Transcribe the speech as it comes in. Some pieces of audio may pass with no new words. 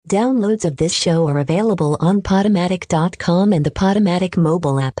Downloads of this show are available on Podomatic.com and the Podomatic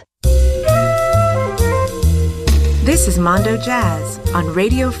mobile app. This is Mondo Jazz on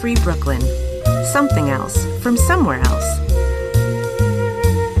Radio Free Brooklyn. Something else from somewhere else.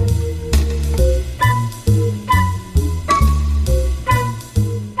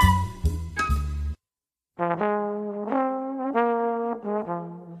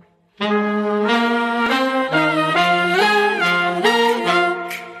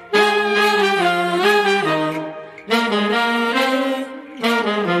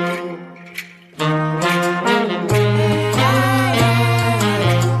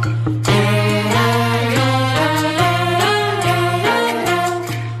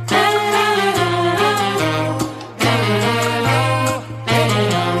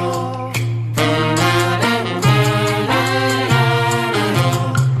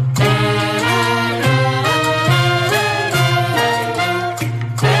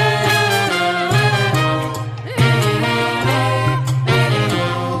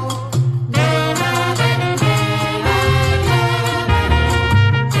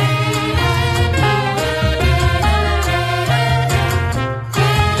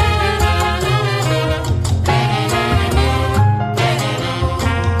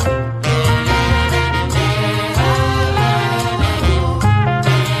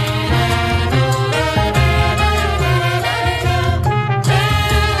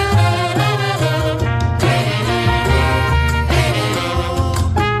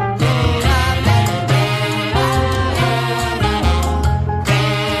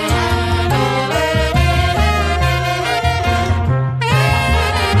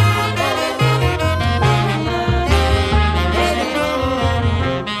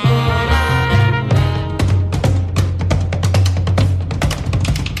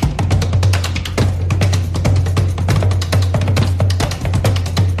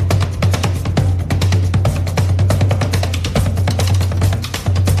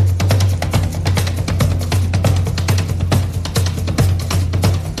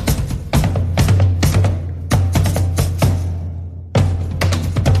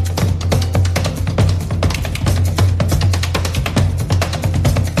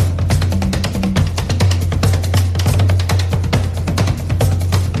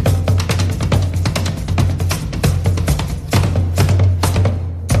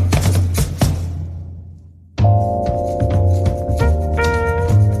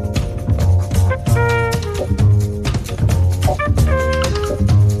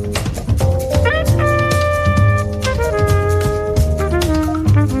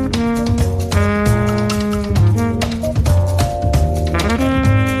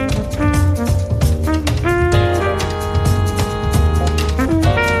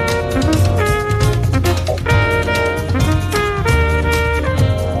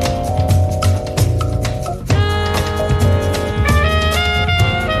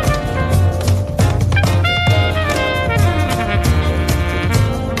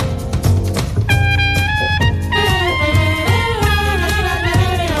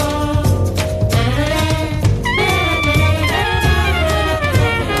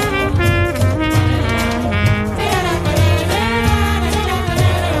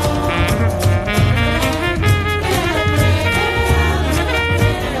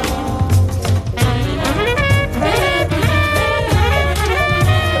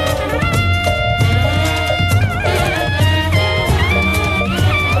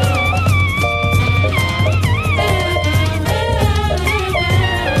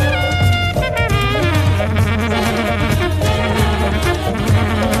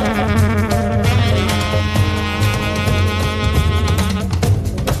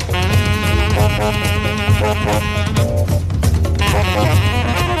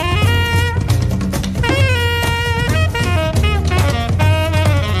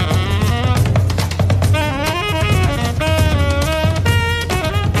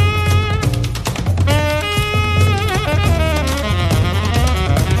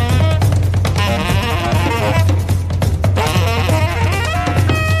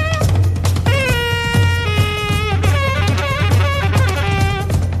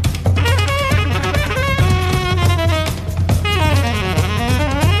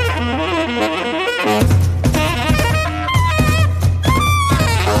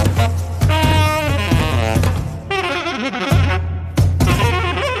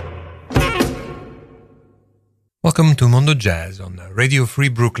 Welcome to Mondo Jazz on Radio Free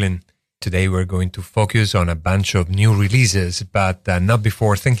Brooklyn. Today we're going to focus on a bunch of new releases, but not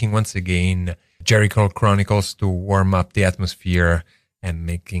before thanking once again Jericho Chronicles to warm up the atmosphere and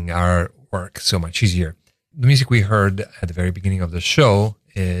making our work so much easier. The music we heard at the very beginning of the show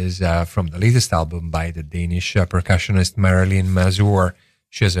is from the latest album by the Danish percussionist Marilyn Mazur.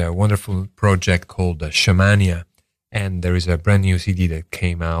 She has a wonderful project called Shamania, and there is a brand new CD that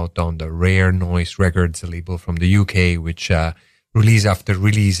came out on the Rare Noise Records label from the UK, which release after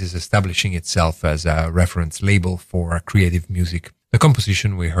release is establishing itself as a reference label for creative music. The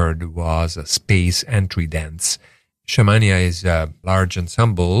composition we heard was a Space Entry Dance. Shamania is a large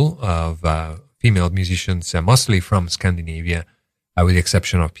ensemble of female musicians, mostly from Scandinavia, with the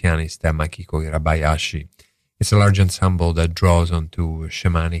exception of pianist Makiko Hirabayashi. It's a large ensemble that draws onto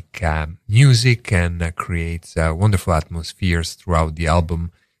shamanic music and creates wonderful atmospheres throughout the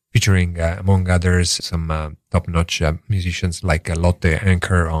album, featuring, among others, some top-notch musicians like Lotte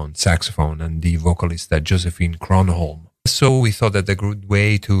Anker on saxophone and the vocalist Josephine Kronholm. So we thought that a good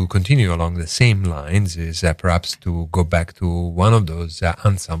way to continue along the same lines is perhaps to go back to one of those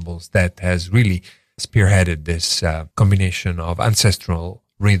ensembles that has really spearheaded this combination of ancestral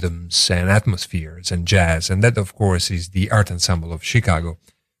rhythms and atmospheres and jazz. And that, of course, is the Art Ensemble of Chicago,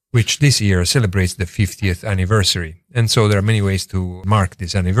 which this year celebrates the 50th anniversary. And so there are many ways to mark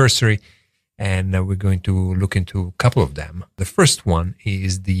this anniversary, and we're going to look into a couple of them. The first one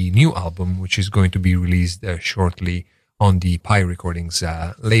is the new album, which is going to be released shortly on the Pi Recordings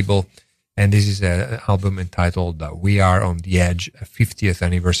label. And this is an album entitled We Are on the Edge, a 50th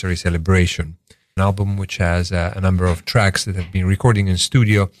anniversary celebration. An album which has a number of tracks that have been recording in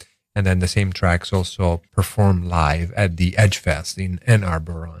studio, and then the same tracks also performed live at the Edge Fest in Ann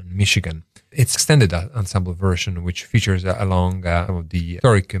Arbor, Michigan. It's extended ensemble version, which features along some of the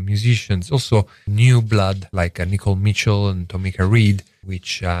historic musicians, also new blood like Nicole Mitchell and Tomika Reed,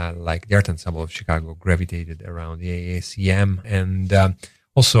 which, like the Art Ensemble of Chicago, gravitated around the AACM, and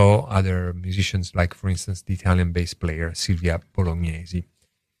also other musicians like, for instance, the Italian bass player Silvia Bolognesi.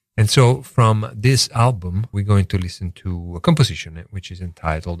 And so from this album, we're going to listen to a composition which is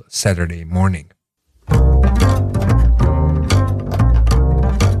entitled Saturday Morning.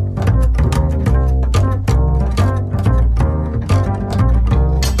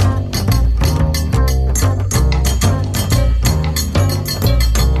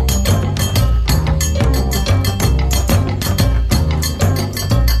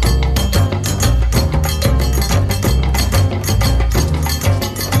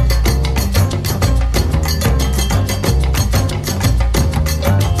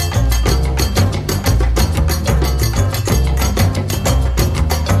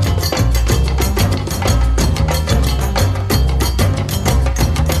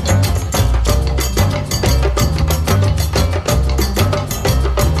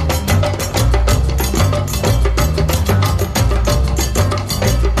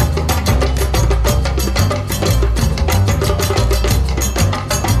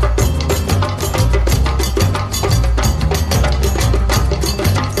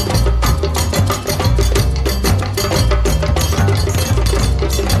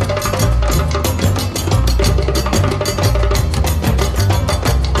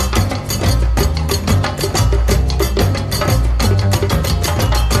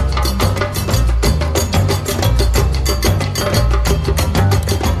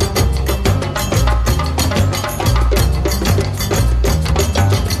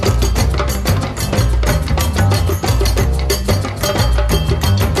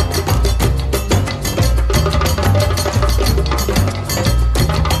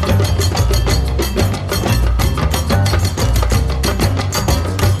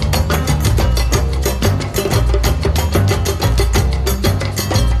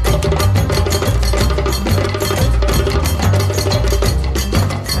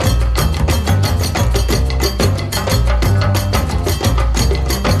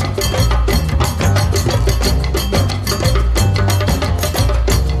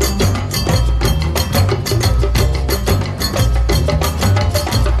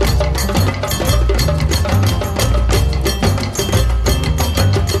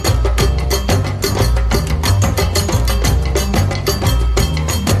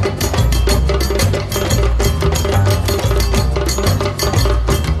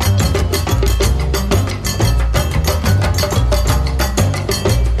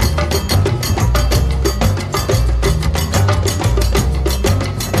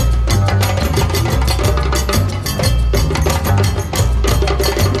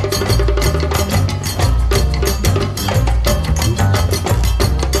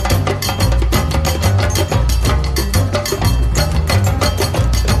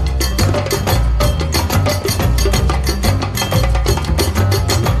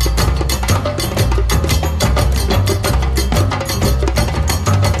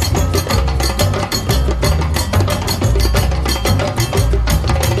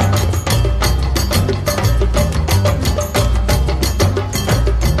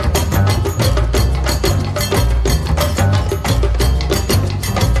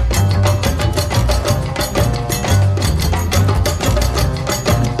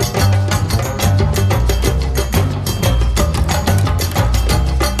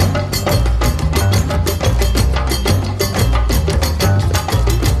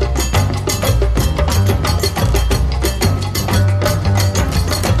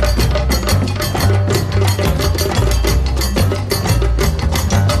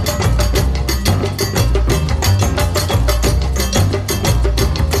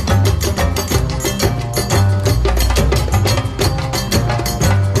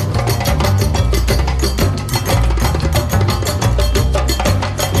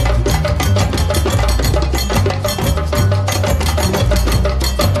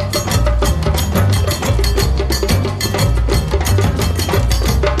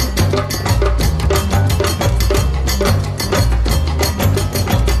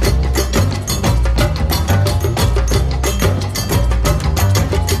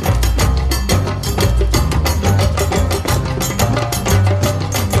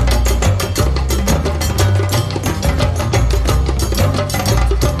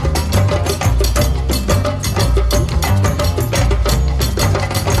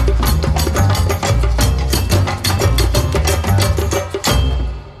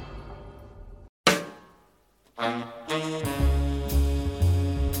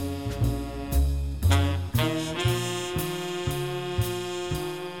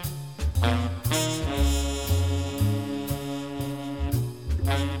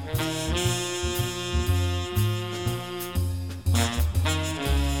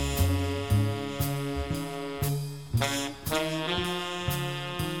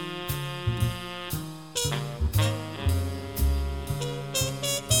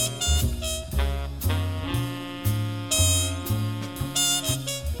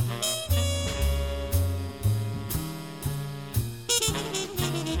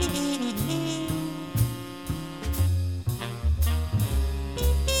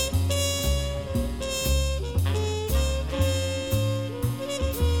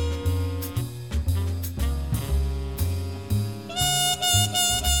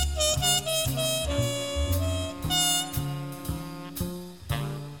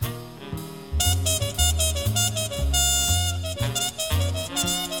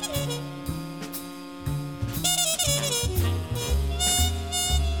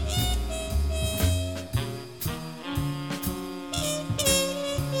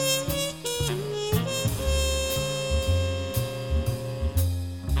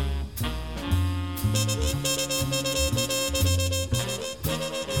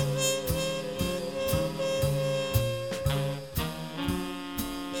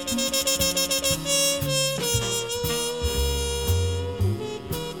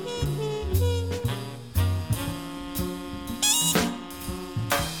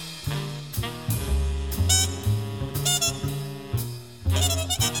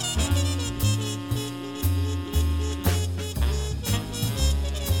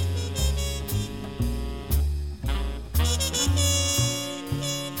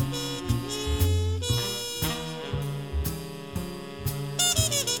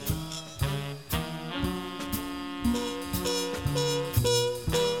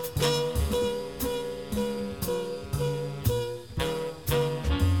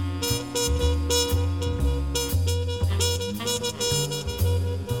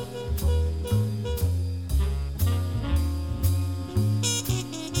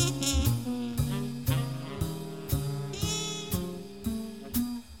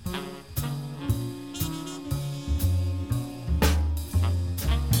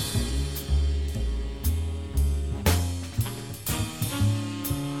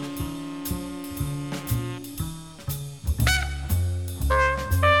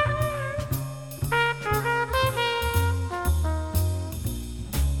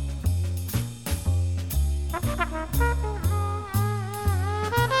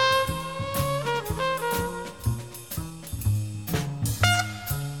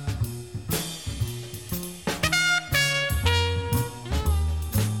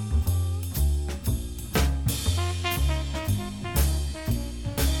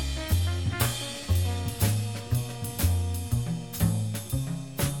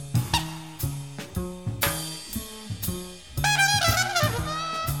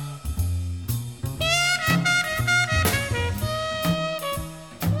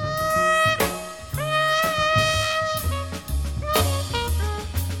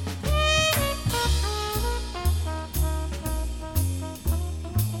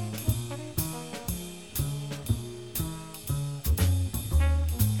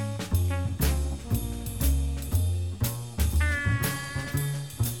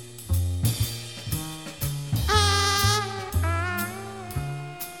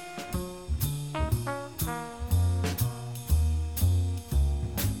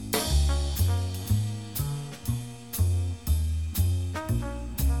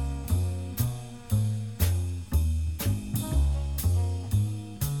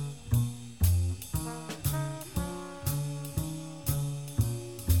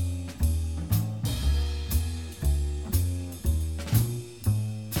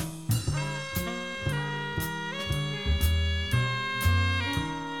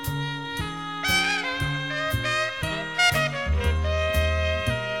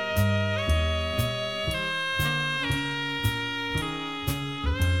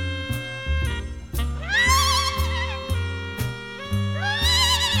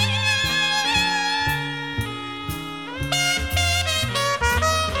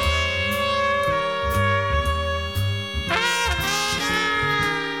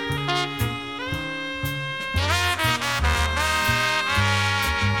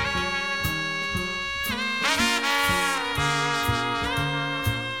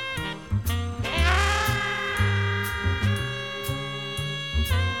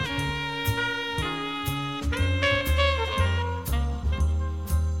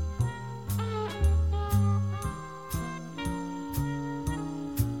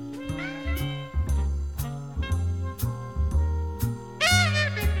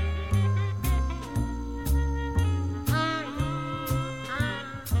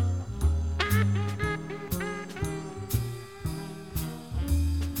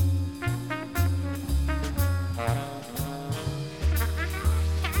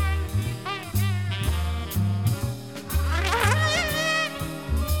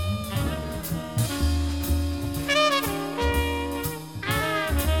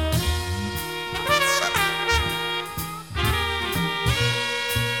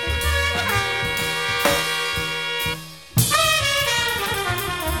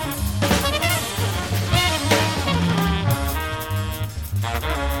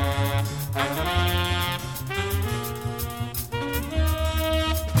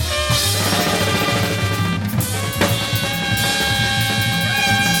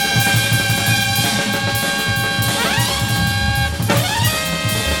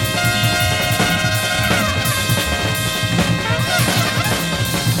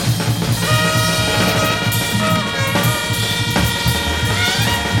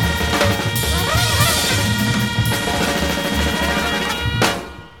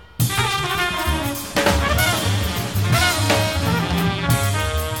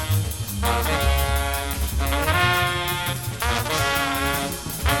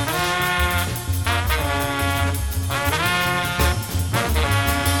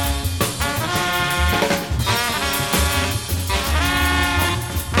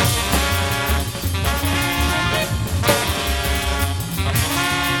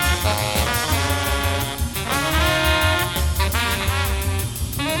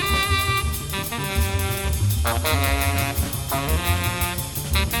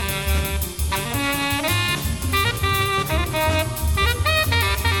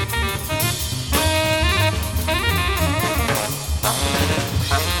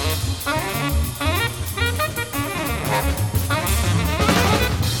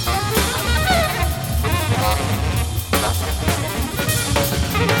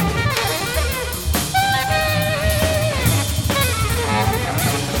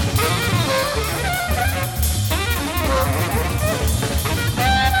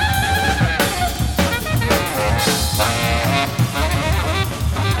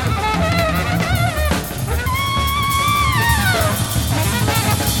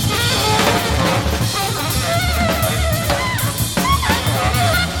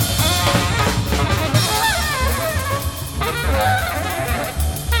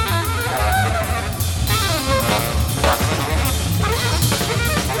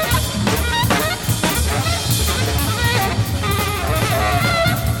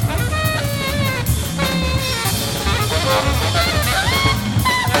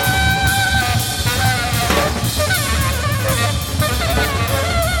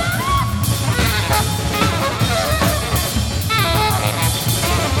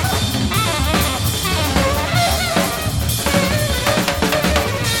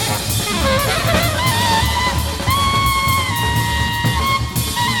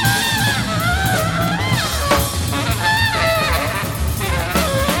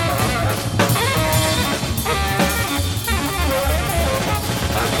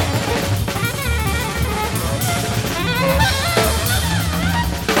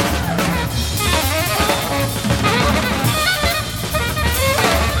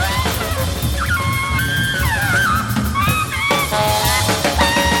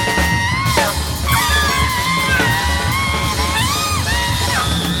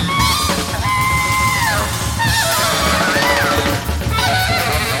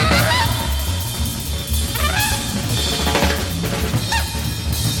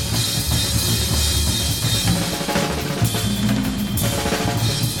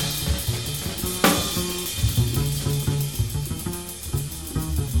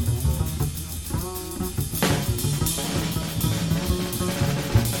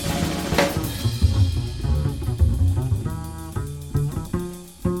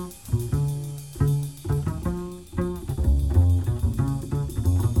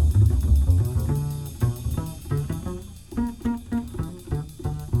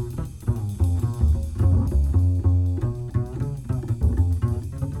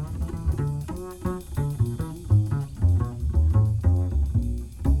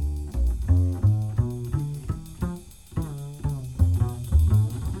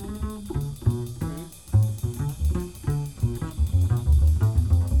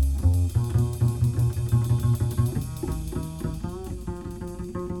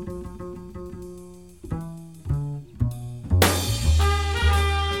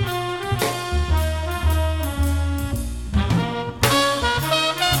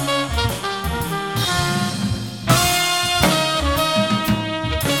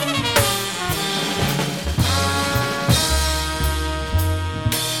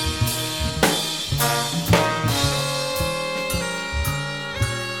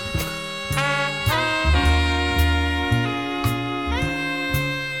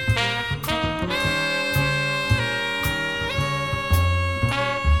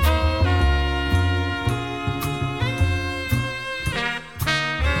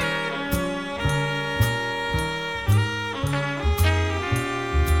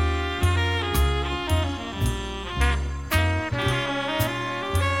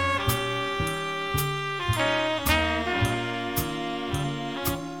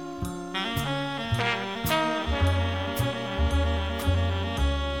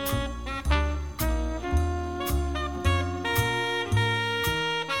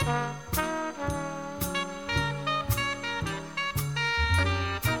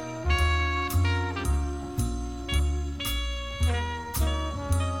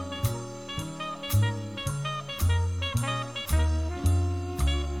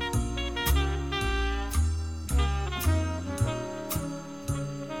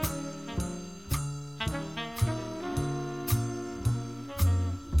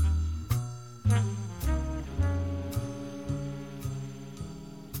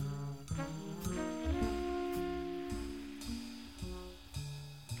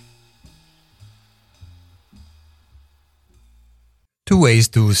 Two ways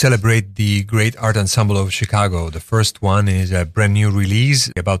to celebrate the Great Art Ensemble of Chicago. The first one is a brand new release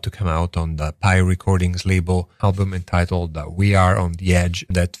about to come out on the Pi Recordings label, album entitled We Are on the Edge,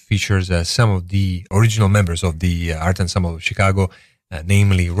 that features some of the original members of the Art Ensemble of Chicago,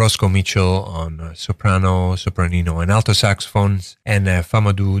 namely Roscoe Mitchell on soprano, sopranino and alto saxophones, and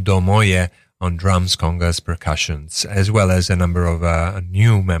Famadou Domoye on drums, congas, percussions, as well as a number of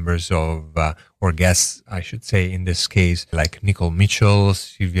new members or guests, I should say, in this case, like Nicole Mitchell,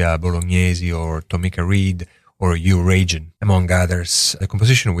 Silvia Bolognesi, or Tomika Reed, or Hugh Regan, among others. The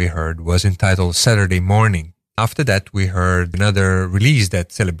composition we heard was entitled Saturday Morning. After that, we heard another release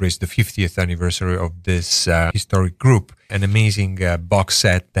that celebrates the 50th anniversary of this historic group, an amazing box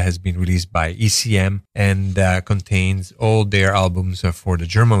set that has been released by ECM and contains all their albums for the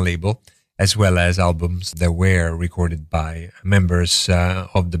German label, as well as albums that were recorded by members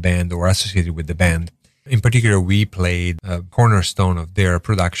of the band or associated with the band. In particular, we played a cornerstone of their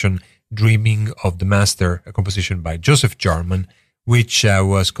production, Dreaming of the Master, a composition by Joseph Jarman, which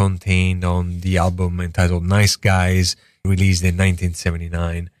was contained on the album entitled Nice Guys, released in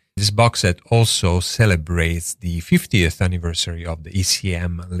 1979. This box set also celebrates the 50th anniversary of the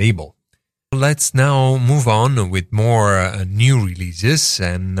ECM label. Let's now move on with more new releases,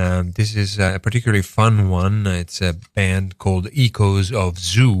 and this is a particularly fun one. It's a band called Echoes of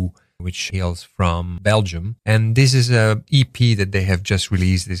Zoo, which hails from Belgium, and this is a EP that they have just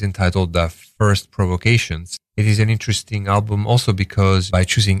released. It's entitled First Provocations. It is an interesting album also because by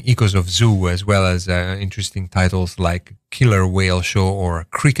choosing Echoes of Zoo as well as interesting titles like Killer Whale Show or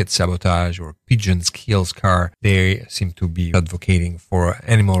Cricket Sabotage or Pigeons Kills Car, they seem to be advocating for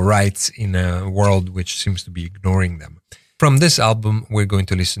animal rights in a world which seems to be ignoring them. From this album, we're going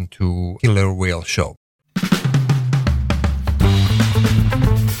to listen to Killer Whale Show.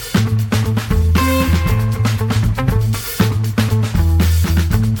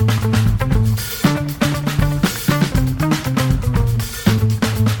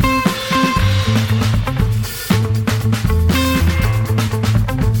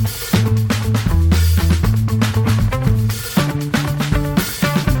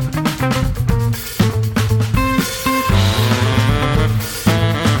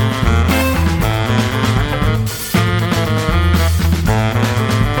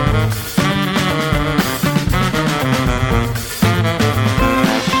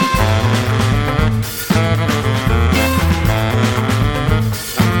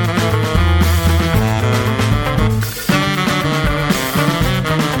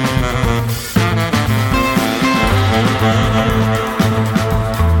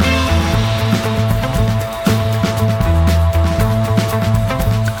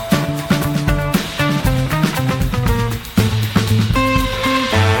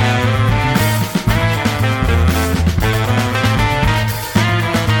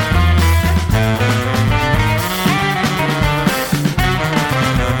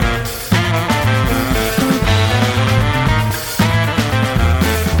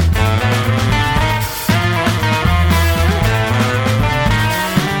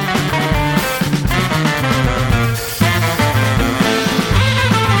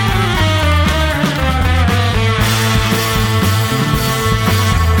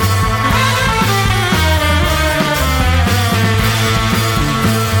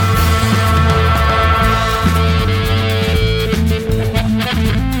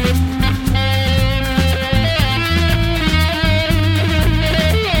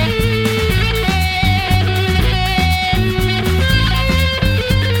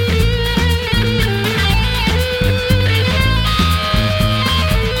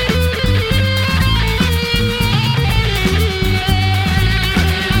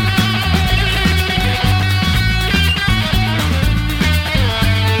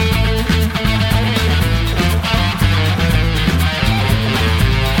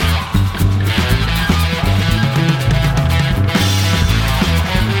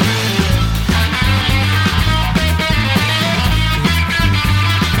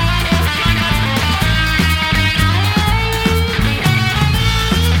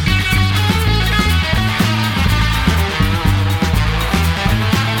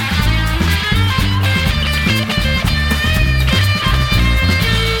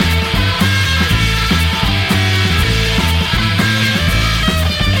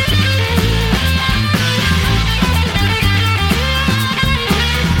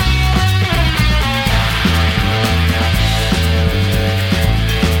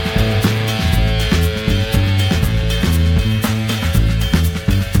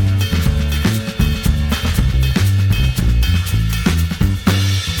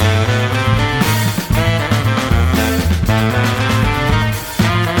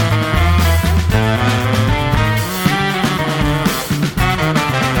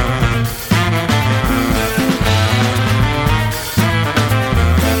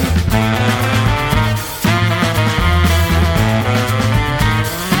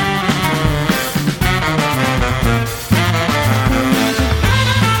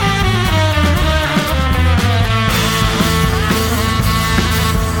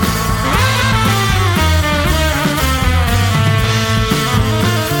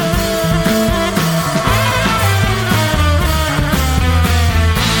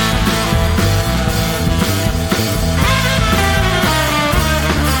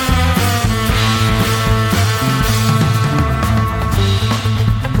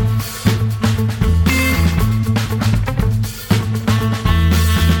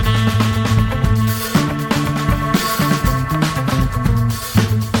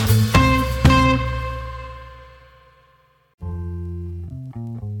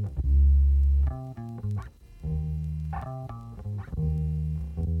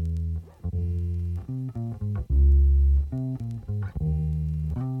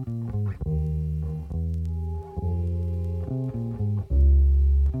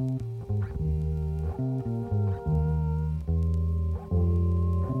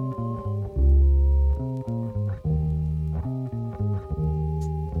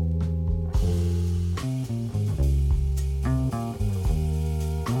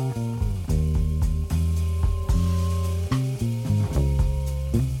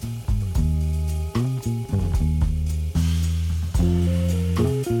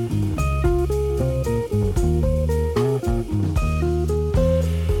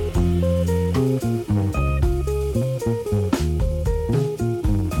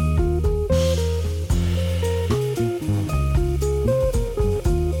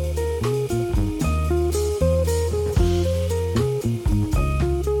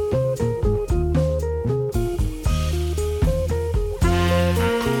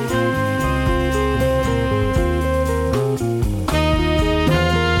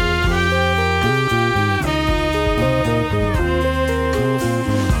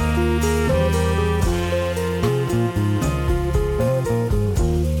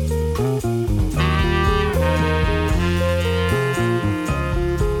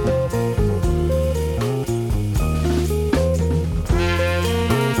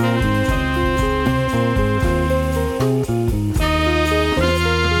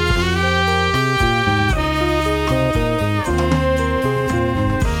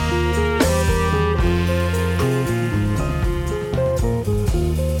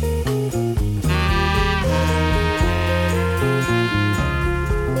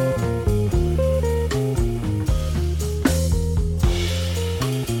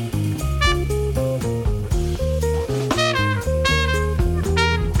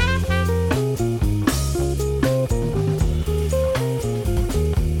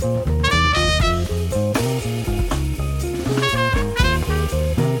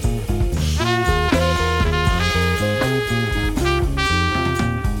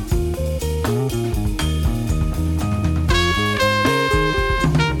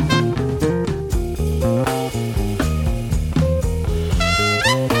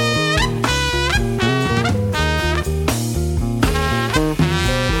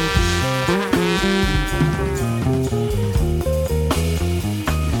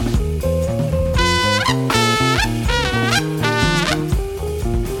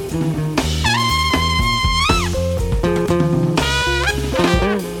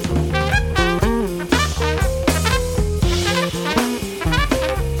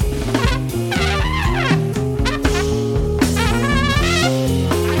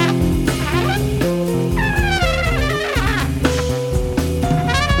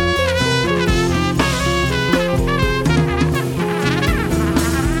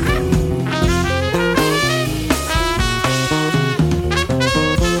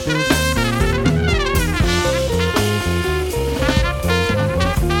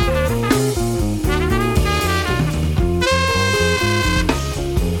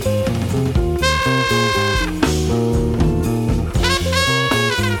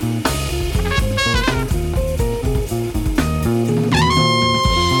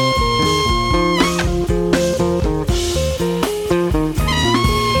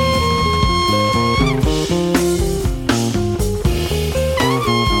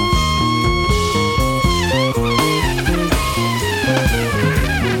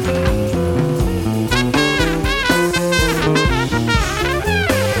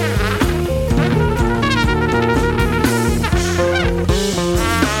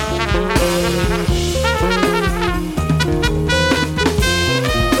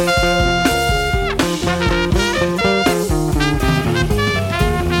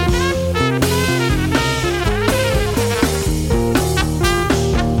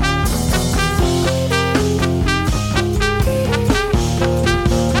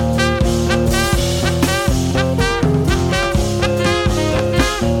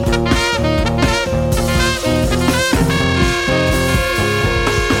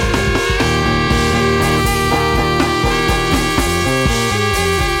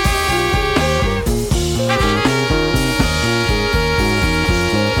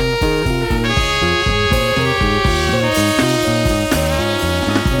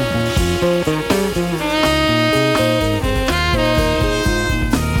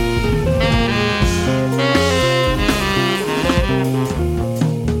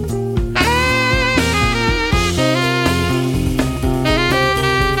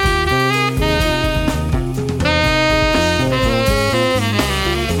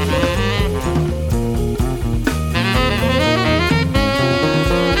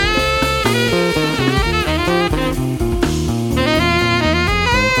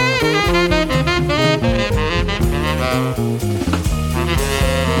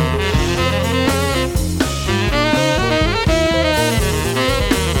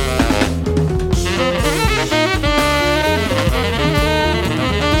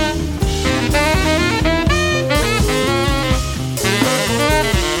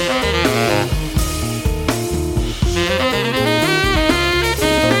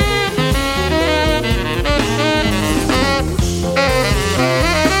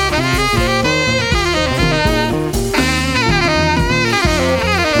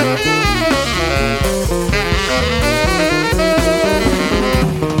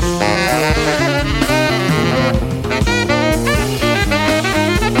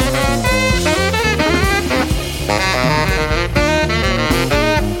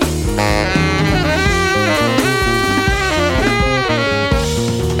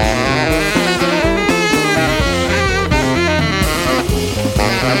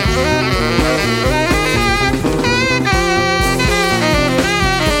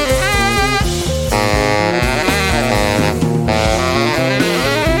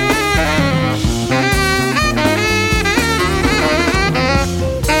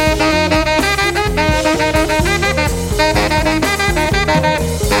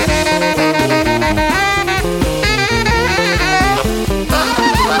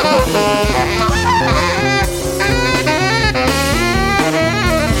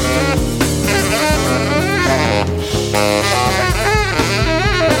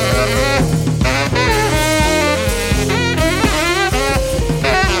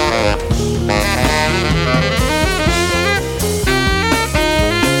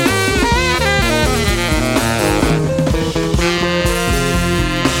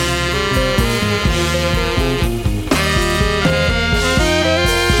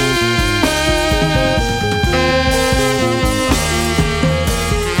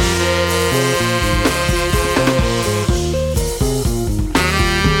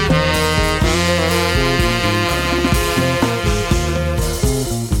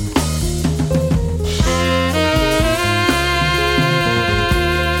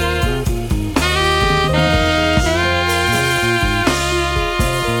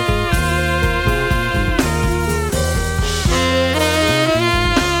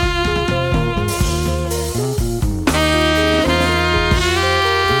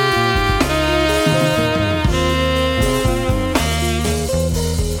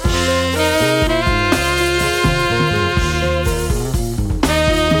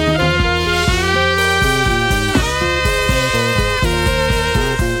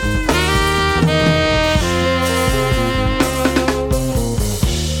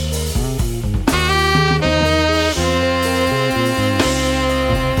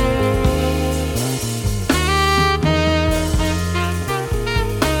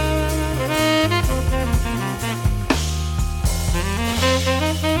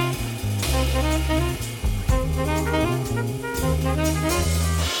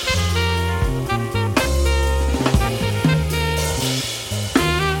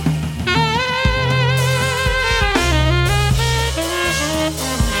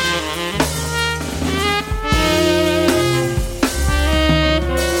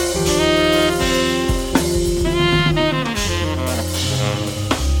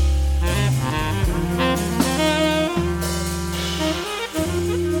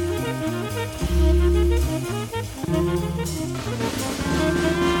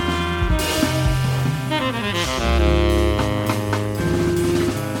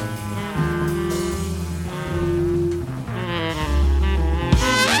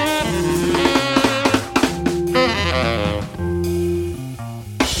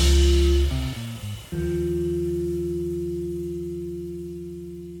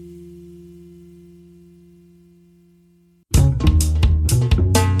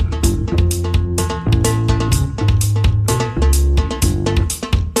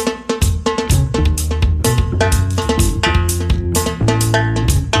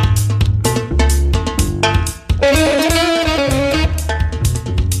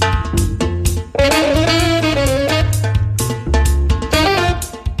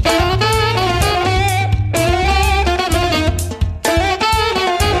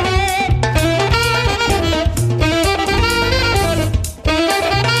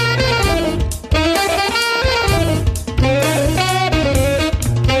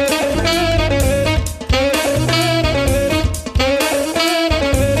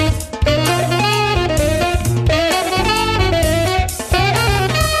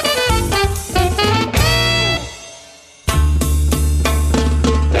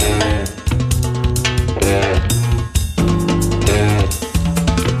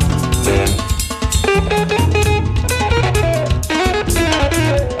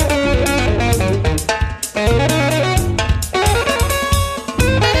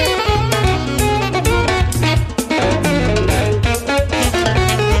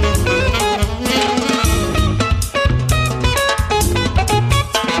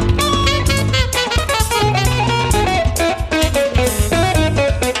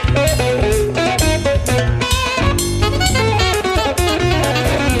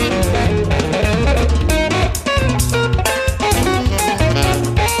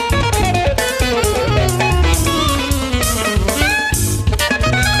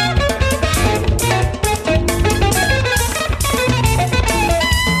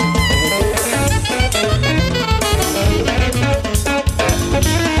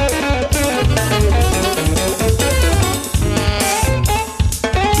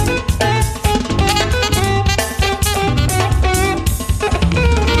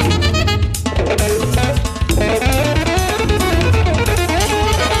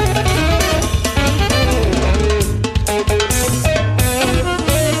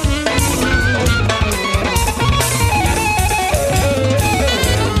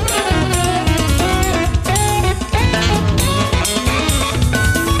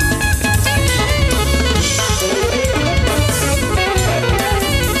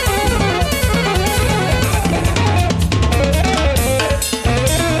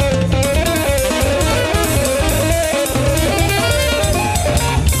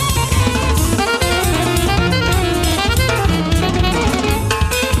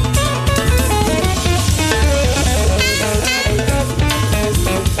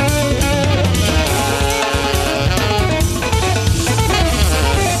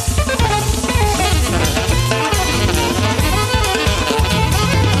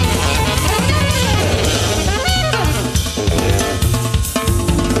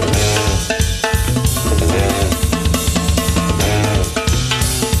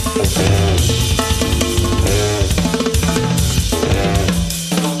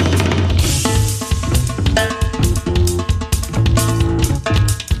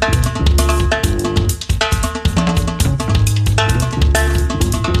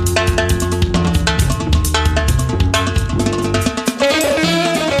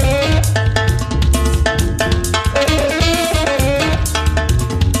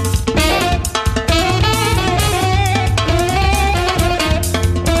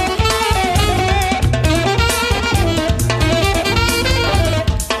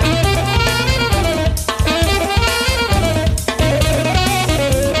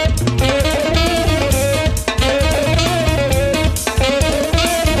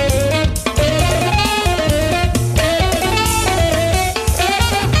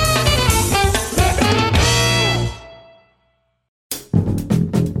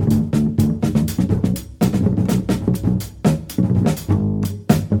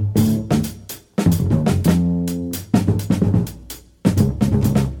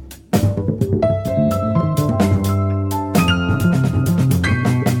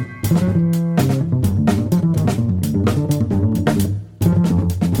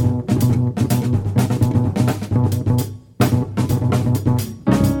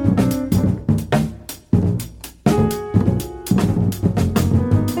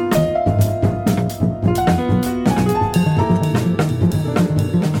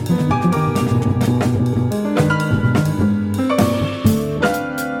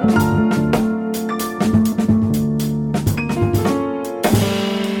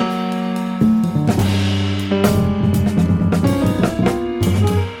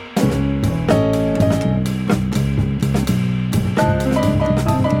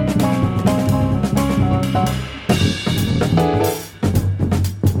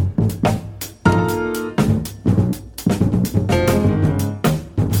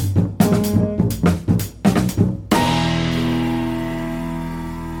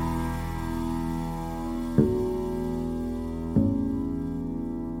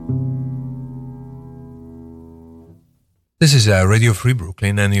 This is Radio Free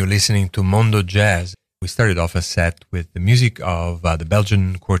Brooklyn, and you're listening to Mondo Jazz. We started off a set with the music of the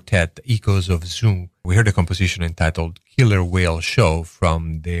Belgian quartet Echoes of Zoo. We heard a composition entitled Killer Whale Show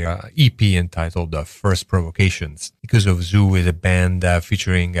from their EP entitled First Provocations. Echoes of Zoo is a band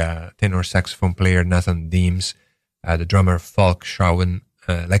featuring tenor saxophone player Nathan Deems, the drummer Falk Schouwen,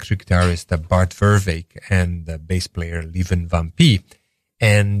 electric guitarist Bart Verveek, and the bass player Lieven Van P.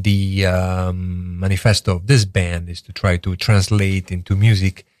 And the manifesto of this band is to try to translate into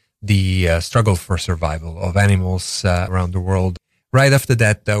music the struggle for survival of animals around the world. Right after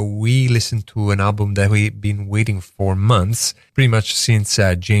that, we listened to an album that we've been waiting for months, pretty much since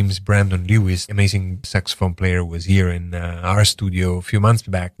James Brandon Lewis, amazing saxophone player, was here in our studio a few months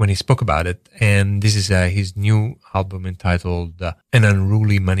back when he spoke about it. And this is his new album entitled An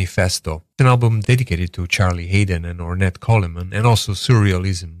Unruly Manifesto. It's an album dedicated to Charlie Haden and Ornette Coleman, and also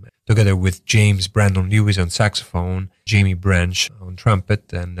surrealism, together with James Brandon Lewis on saxophone, Jamie Branch on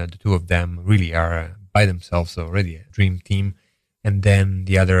trumpet, and the two of them really are by themselves already a dream team. And then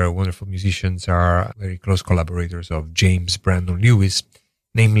the other wonderful musicians are very close collaborators of James Brandon Lewis,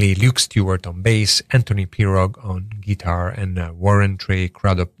 namely Luke Stewart on bass, Anthony Pirog on guitar, and Warren Trey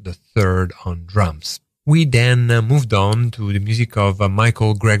Crudup III on drums. We then moved on to the music of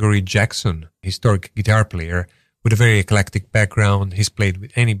Michael Gregory Jackson, historic guitar player with a very eclectic background. He's played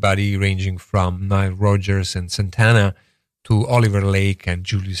with anybody ranging from Nile Rodgers and Santana to Oliver Lake and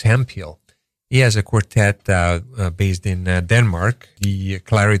Julius Hemphill. He has a quartet based in Denmark, the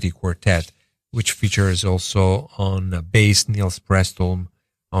Clarity Quartet, which features also on bass Niels Prestholm,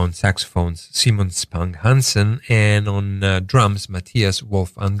 on saxophones Simon Spang Hansen, and on drums Matthias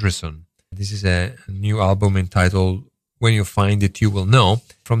Wolf Andresson. This is a new album entitled When You Find It You Will Know.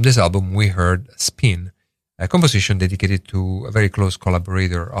 From this album we heard Spin, a composition dedicated to a very close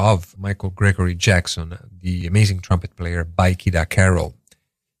collaborator of Michael Gregory Jackson, the amazing trumpet player Baikida Carroll.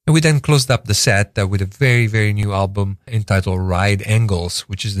 And we then closed up the set with a very, very new album entitled Ride Angles,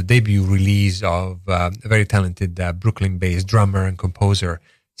 which is the debut release of a very talented Brooklyn-based drummer and composer,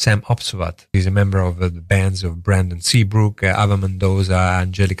 Sam Opswat. He's a member of the bands of Brandon Seabrook, Ava Mendoza,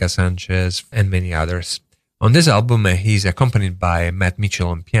 Angelica Sanchez, and many others. On this album, he's accompanied by Matt Mitchell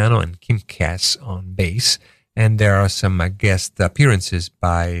on piano and Kim Cass on bass. And there are some guest appearances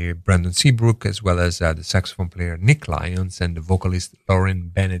by Brandon Seabrook, as well as the saxophone player Nick Lyons and the vocalist Lauren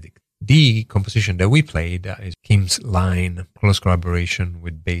Benedict. The composition that we played is Kim's Line, close collaboration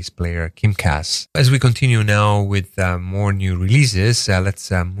with bass player Kim Cass. As we continue now with more new releases, let's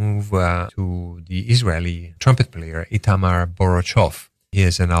move to the Israeli trumpet player Itamar Borochov. He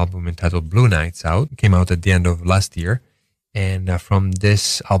has an album entitled Blue Nights out. It came out at the end of last year. And from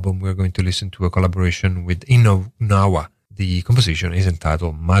this album, we're going to listen to a collaboration with Ino Nawa. The composition is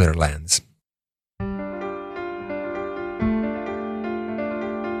entitled Motherlands.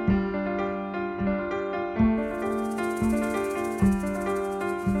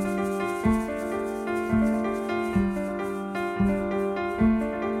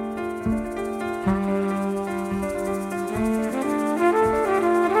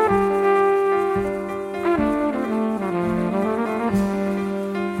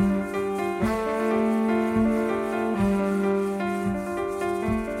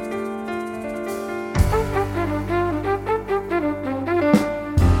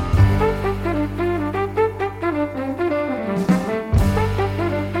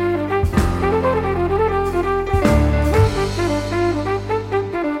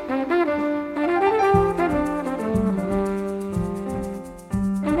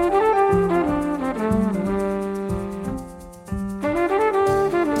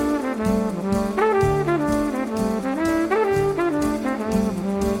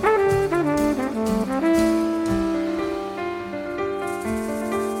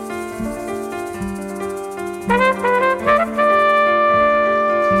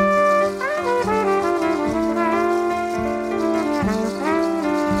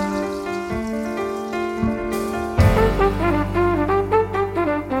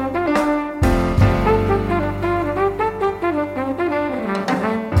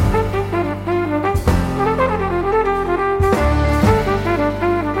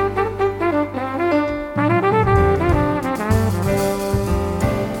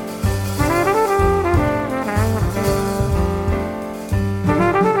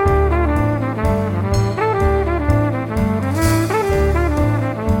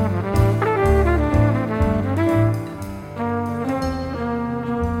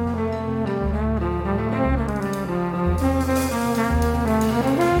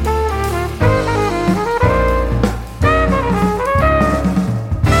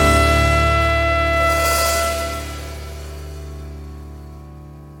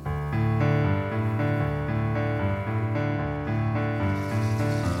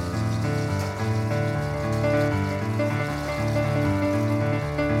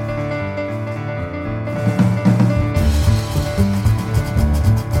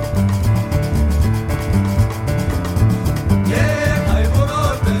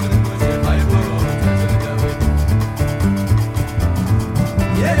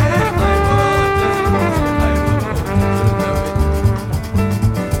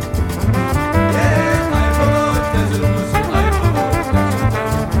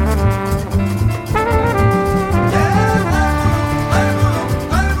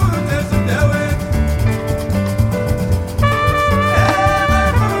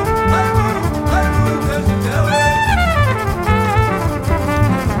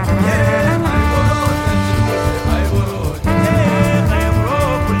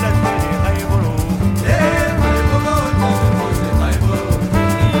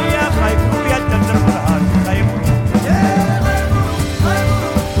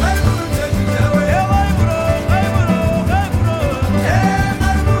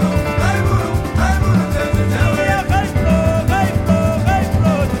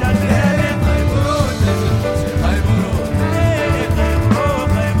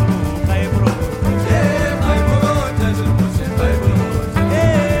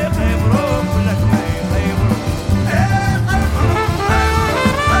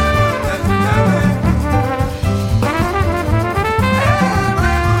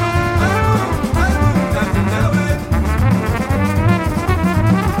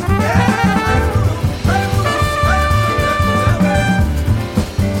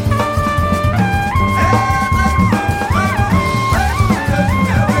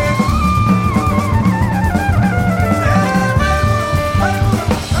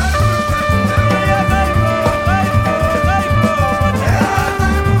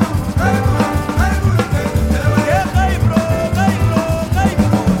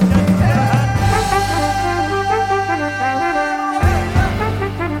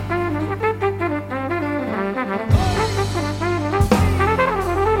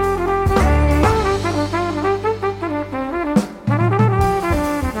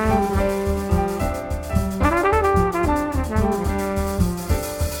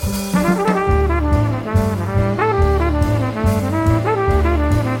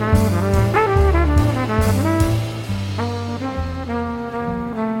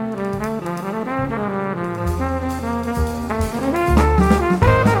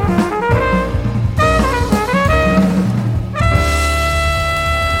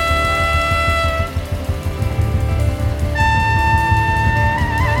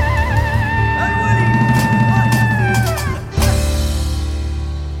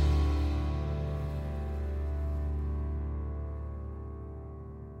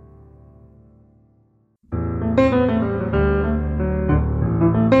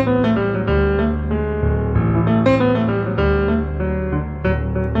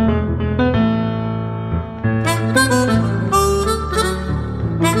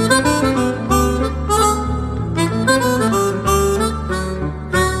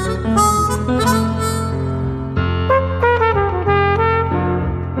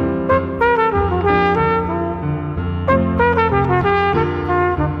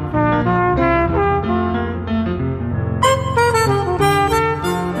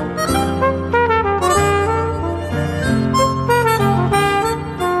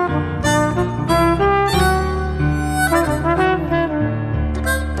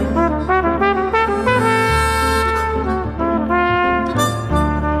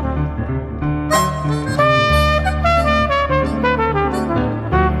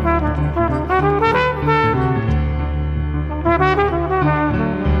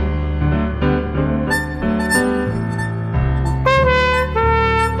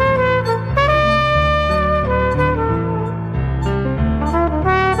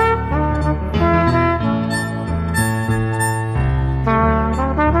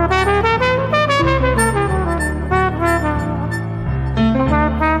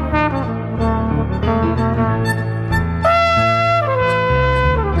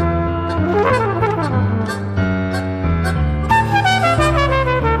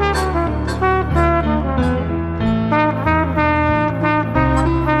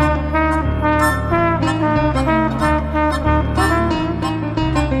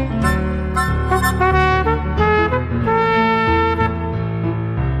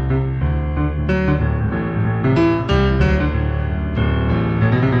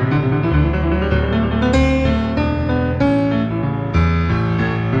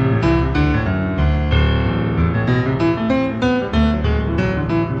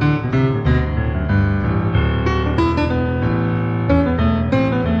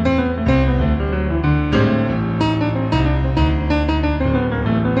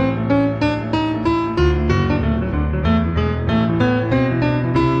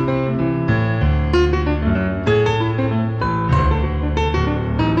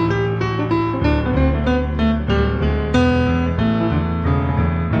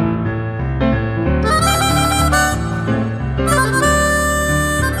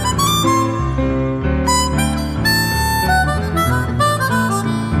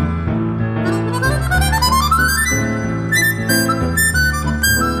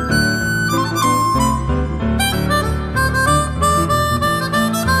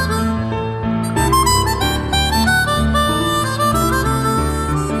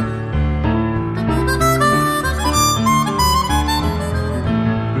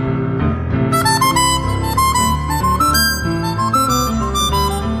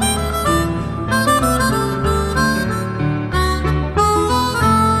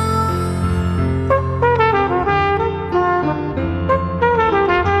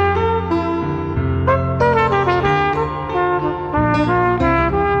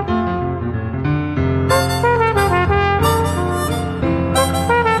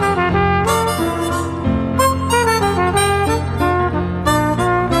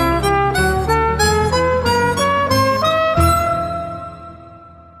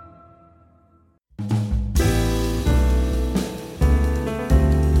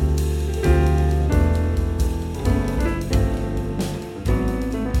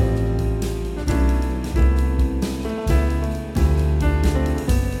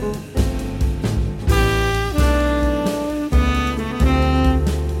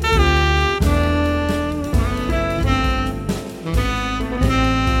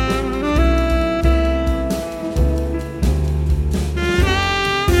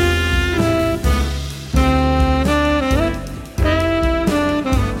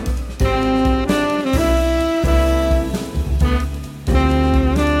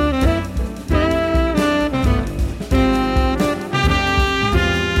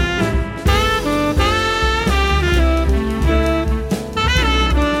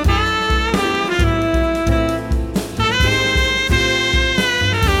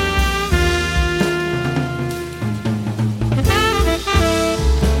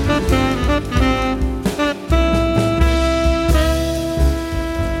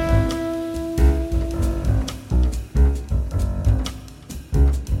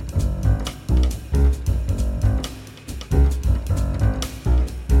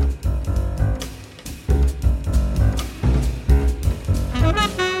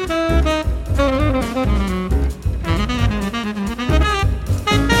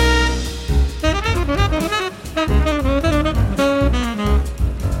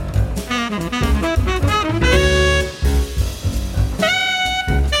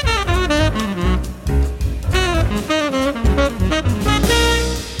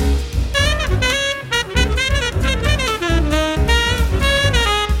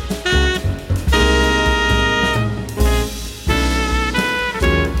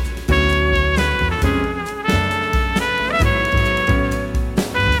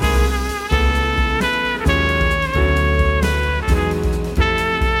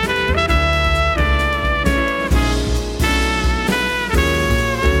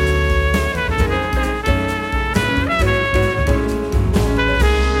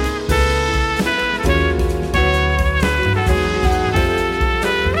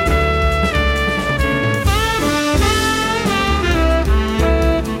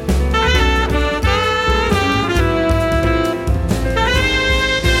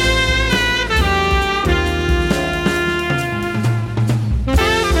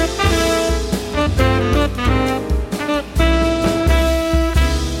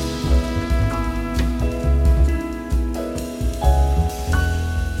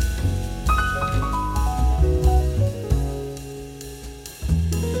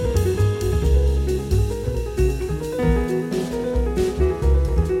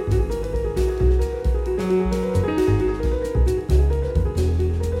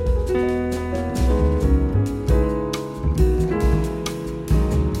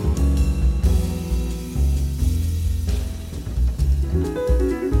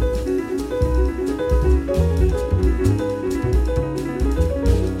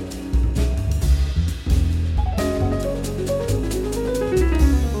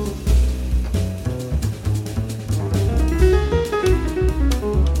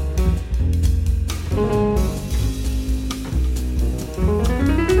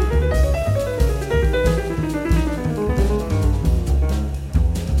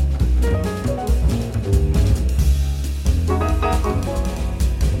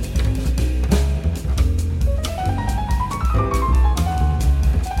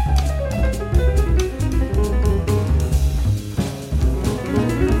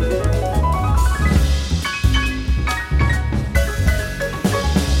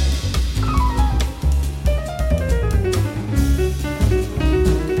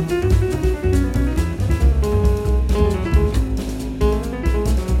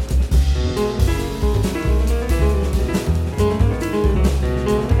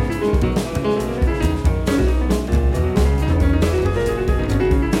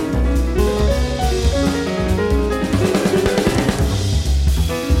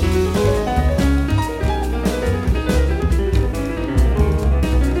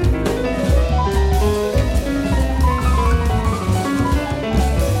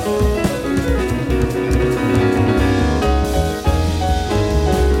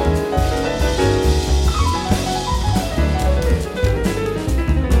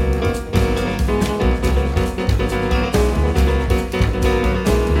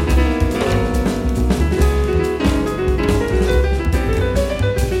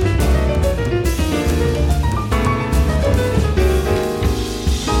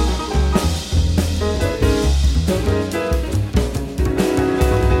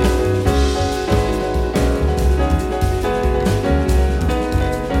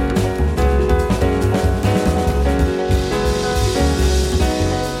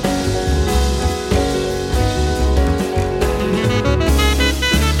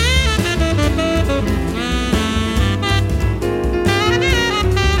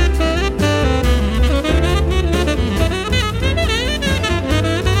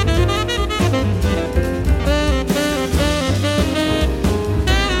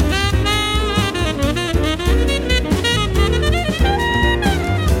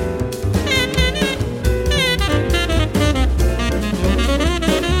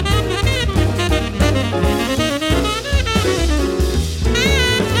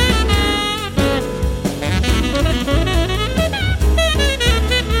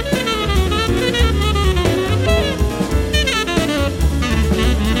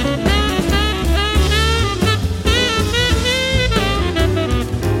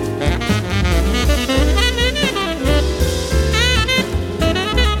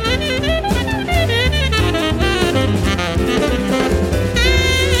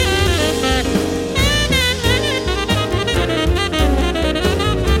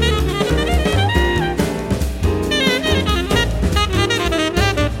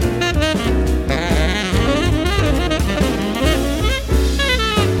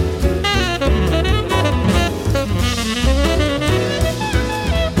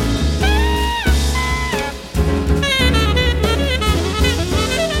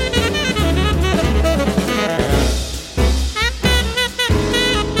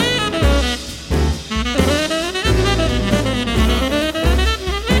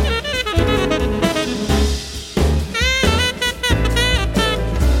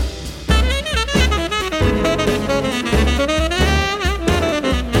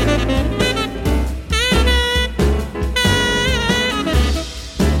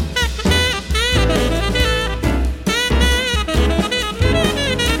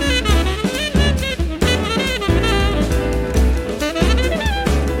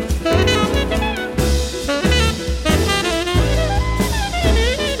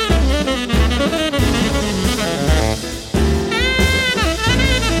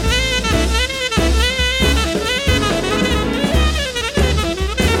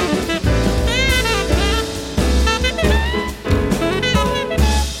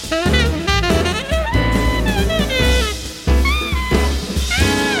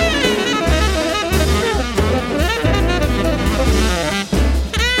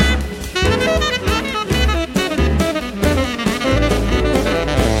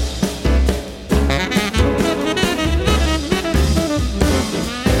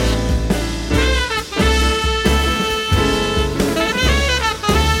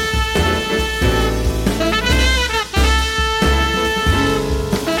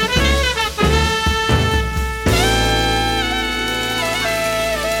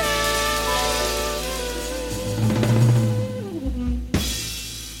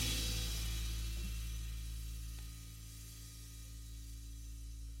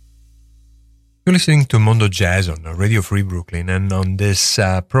 You're listening to Mondo Jazz on Radio Free Brooklyn, and on this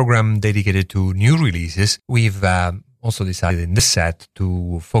program dedicated to new releases, we've also decided in this set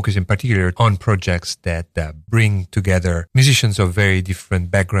to focus in particular on projects that bring together musicians of very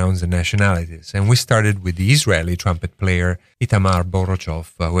different backgrounds and nationalities. And we started with the Israeli trumpet player Itamar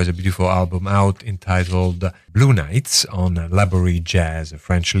Borochov, who has a beautiful album out entitled Blue Nights on Laborie Jazz, a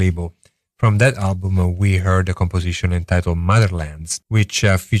French label. From that album, we heard a composition entitled Motherlands, which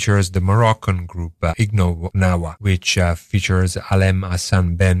features the Moroccan group Igno Nawa, which features Alem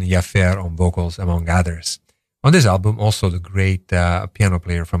Hassan Ben Yafer on vocals, among others. On this album, also the great piano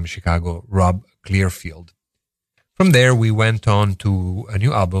player from Chicago, Rob Clearfield. From there, we went on to a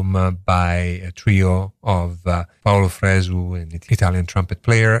new album by a trio of Paolo Fresu, an Italian trumpet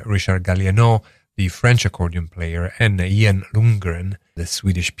player, Richard Galliano, the French accordion player, and Ian Lundgren, the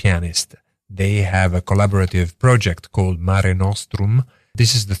Swedish pianist. They have a collaborative project called Mare Nostrum.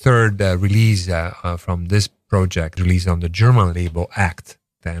 This is the third release from this project, released on the German label Act.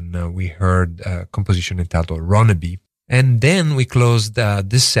 Then we heard a composition entitled Ronneby. And then we closed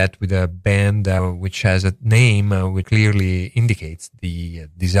this set with a band which has a name which clearly indicates the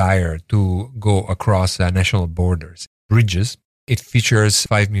desire to go across national borders. Bridges. It features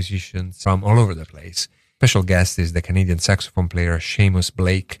 5 musicians from all over the place. Special guest is the Canadian saxophone player Seamus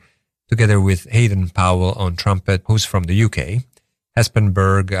Blake, together with Hayden Powell on trumpet, who's from the UK, Espen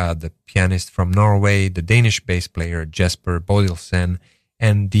Berg, the pianist from Norway, the Danish bass player Jesper Bodilsen,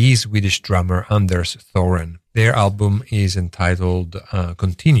 and the Swedish drummer Anders Thoren. Their album is entitled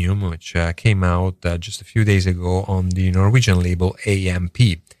Continuum, which came out just a few days ago on the Norwegian label AMP.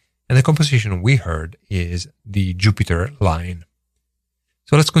 And the composition we heard is the Jupiter Line.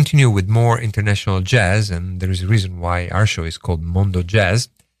 So let's continue with more international jazz, and there is a reason why our show is called Mondo Jazz.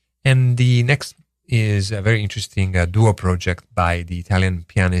 And the next is a very interesting duo project by the Italian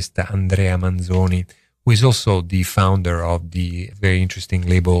pianist Andrea Manzoni, who is also the founder of the very interesting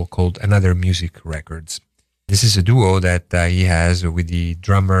label called Another Music Records. This is a duo that he has with the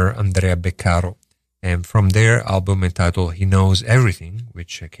drummer Andrea Beccaro. And from their album entitled He Knows Everything,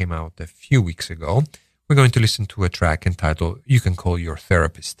 which came out a few weeks ago, we're going to listen to a track entitled You Can Call Your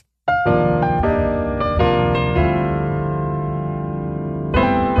Therapist.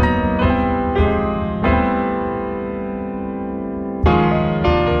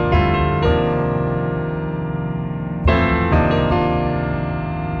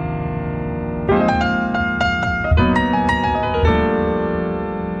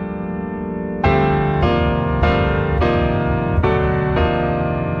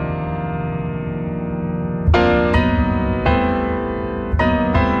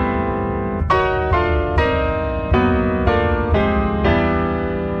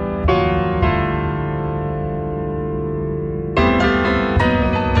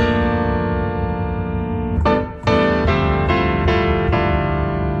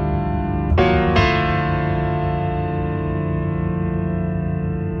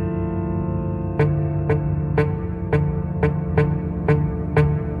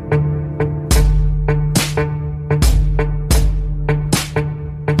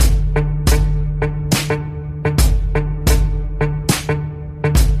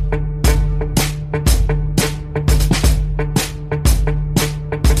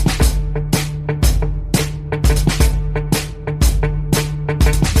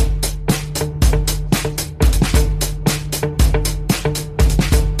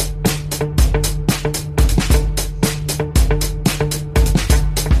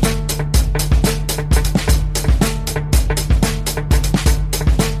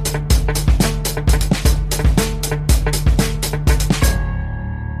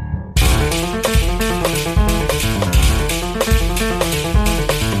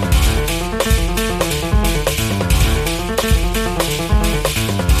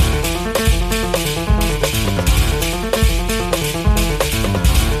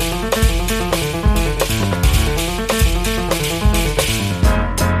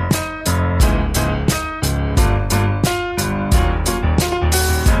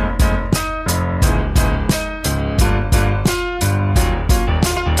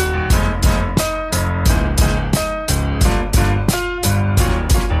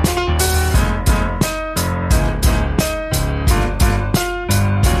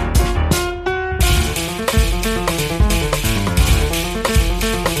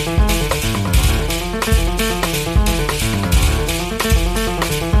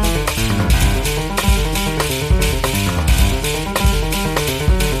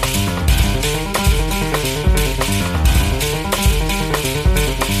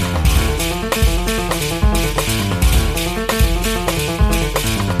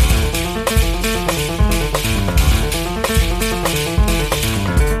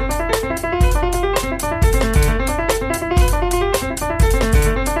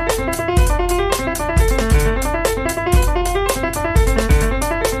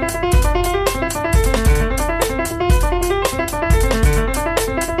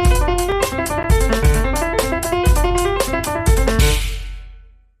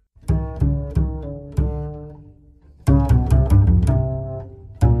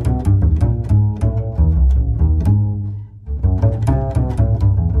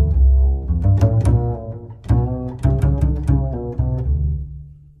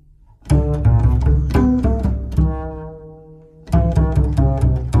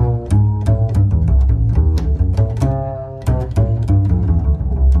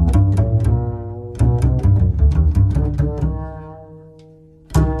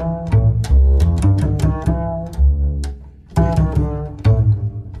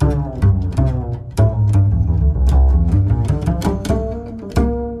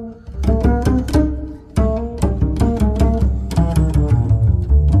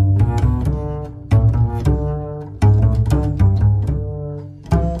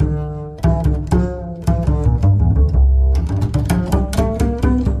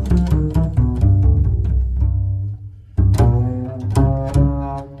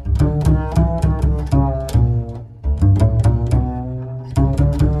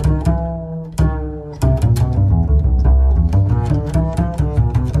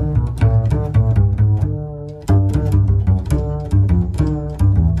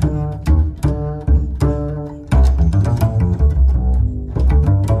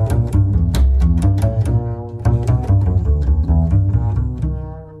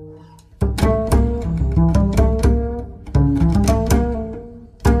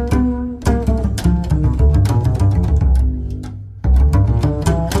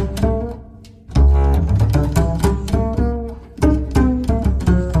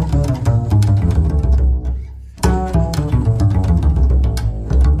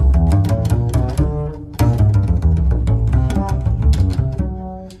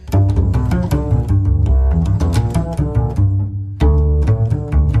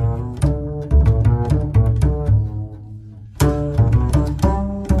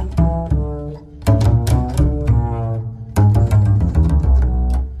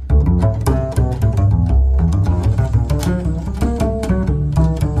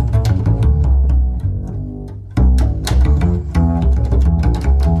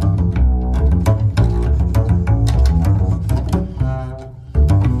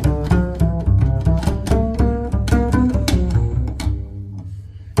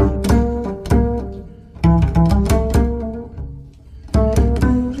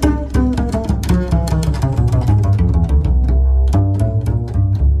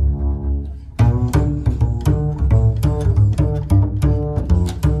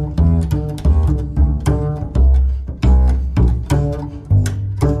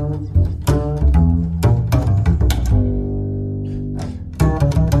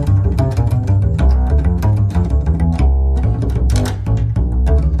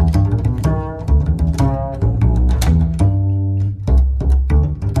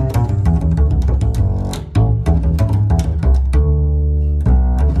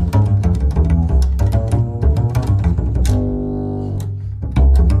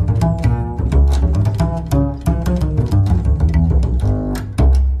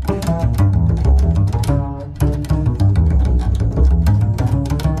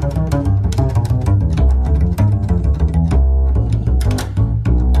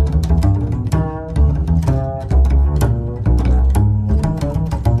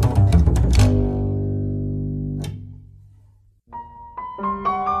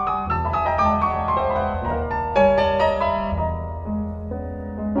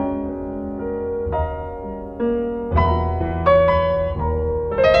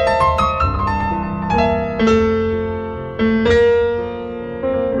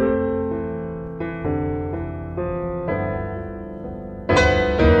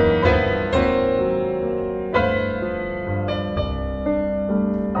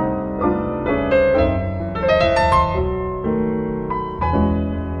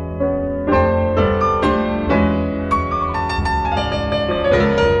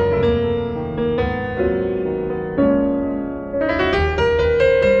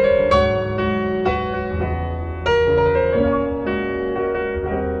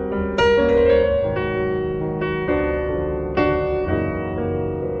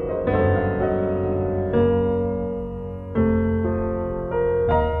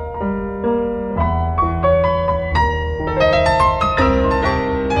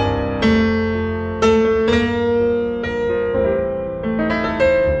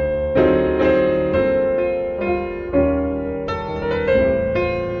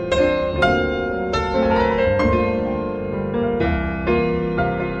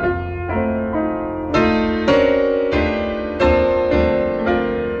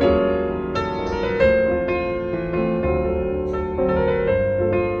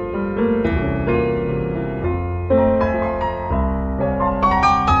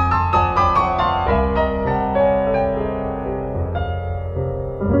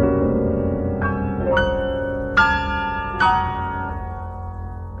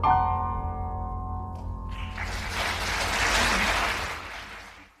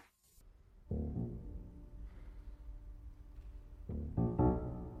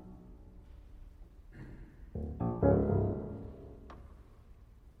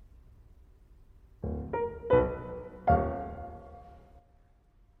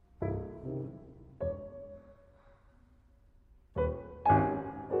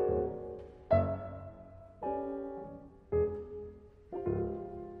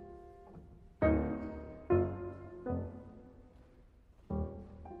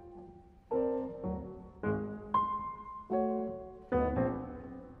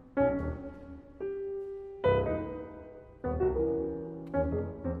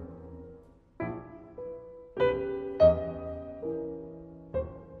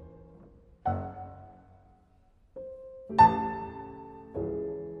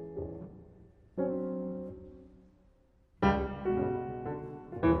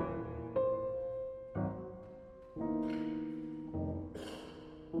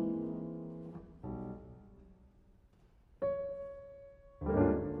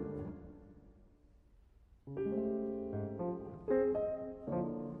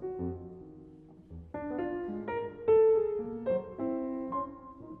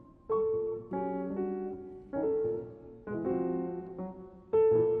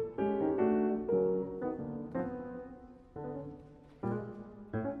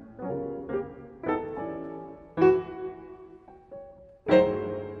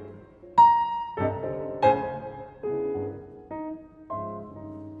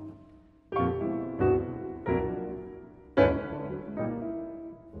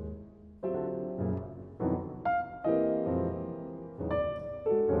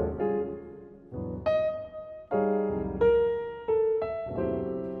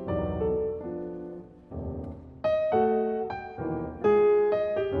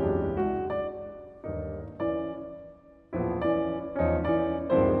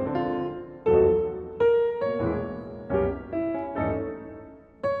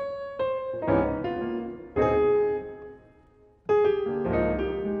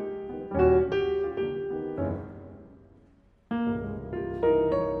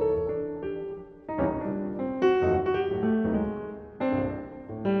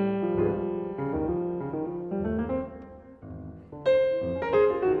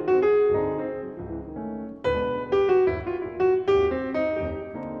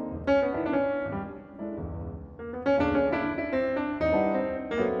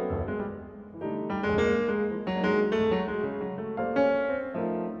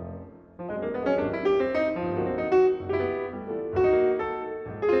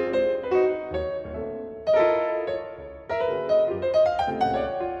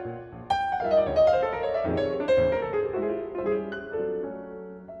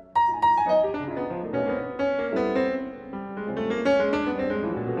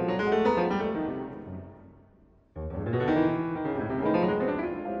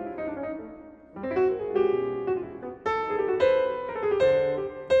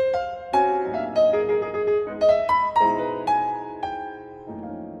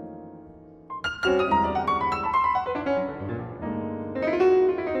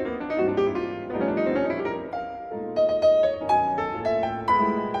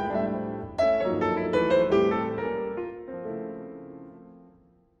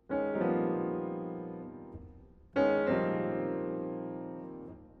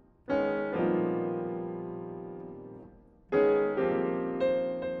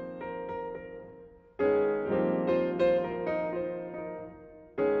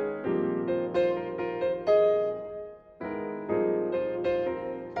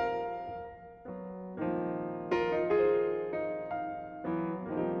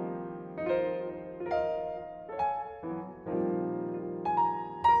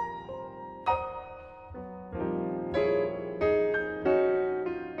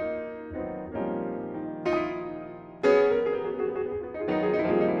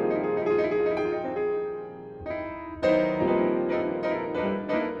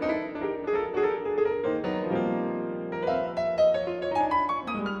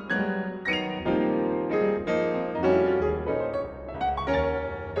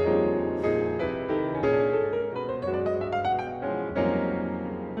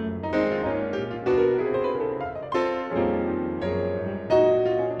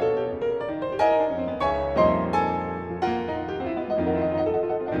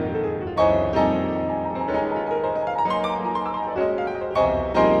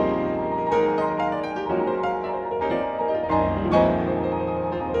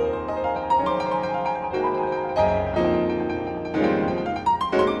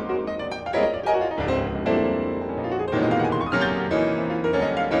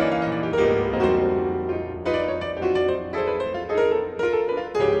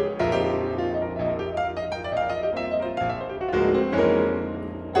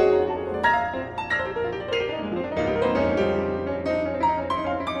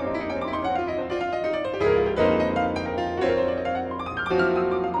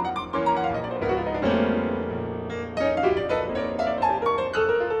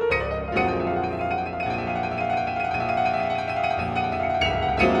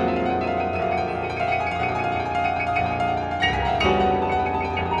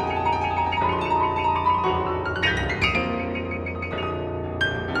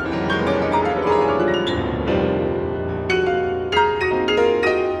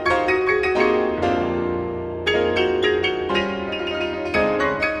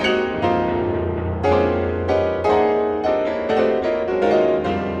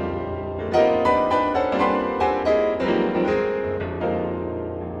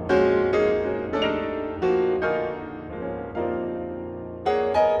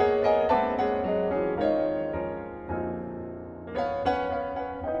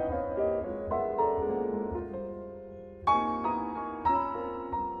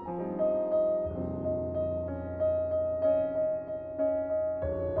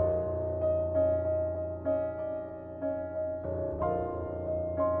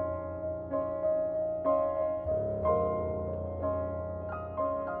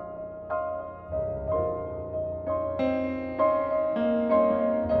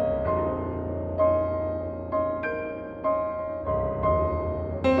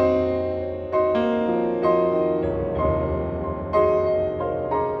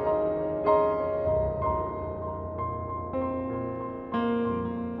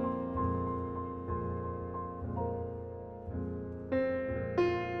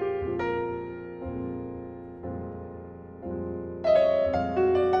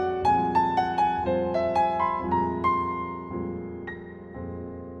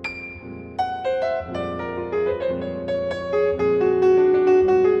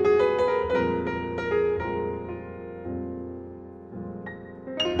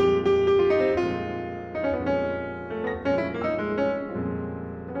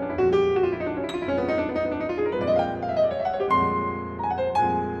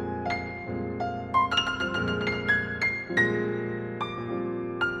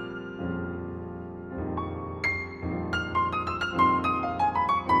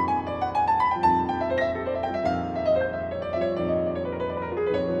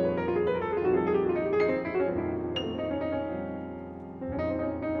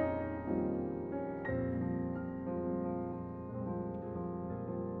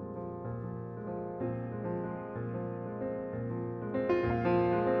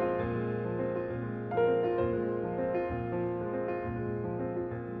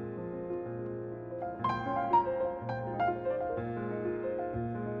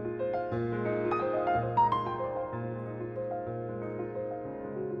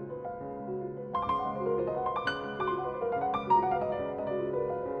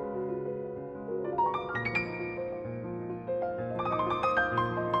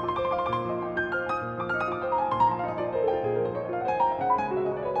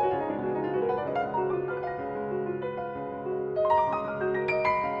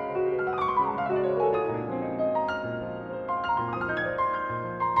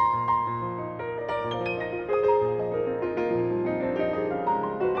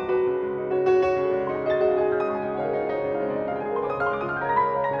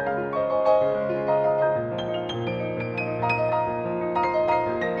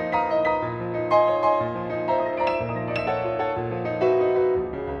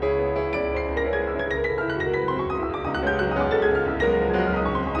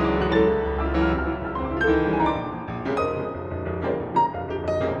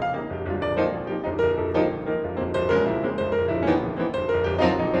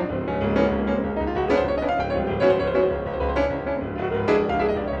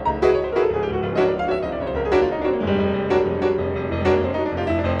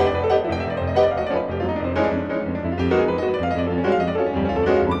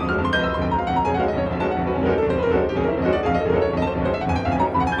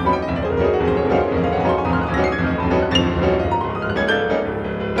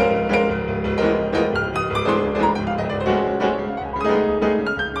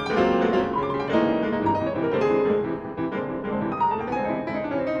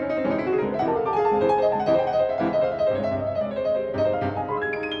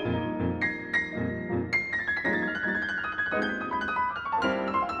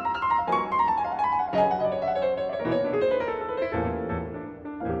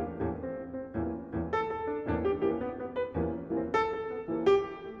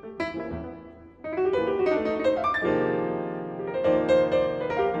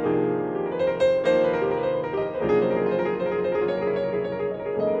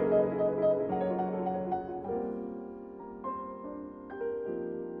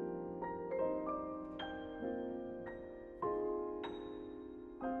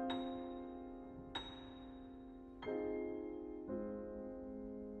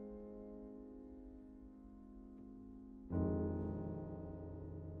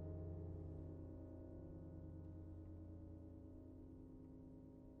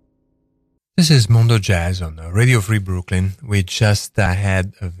 This is Mondo Jazz on Radio Free Brooklyn. We just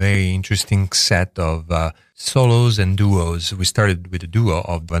had a very interesting set of solos and duos. We started with a duo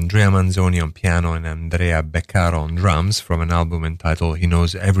of Andrea Manzoni on piano and Andrea Beccaro on drums from an album entitled He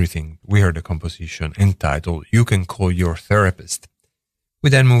Knows Everything. We heard a composition entitled You Can Call Your Therapist.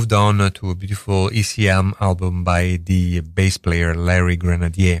 We then moved on to a beautiful ECM album by the bass player Larry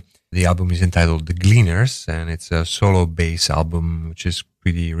Grenadier. The album is entitled The Gleaners, and it's a solo bass album, which is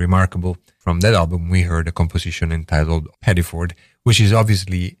pretty remarkable. From that album, we heard a composition entitled Pettiford, which is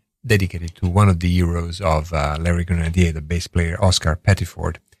obviously dedicated to one of the heroes of Larry Grenadier, the bass player Oscar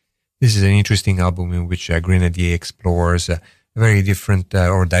Pettiford. This is an interesting album in which Grenadier explores a very different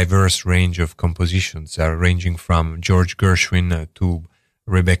or diverse range of compositions, ranging from George Gershwin to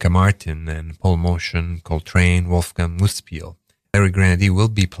Rebecca Martin and Paul Motian, Coltrane, Wolfgang Muspiel. Larry Grenadier will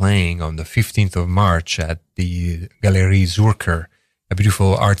be playing on the 15th of March at the Galerie Zurcher, a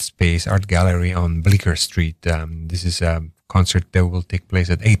beautiful art space, art gallery on Bleecker Street. This is a concert that will take place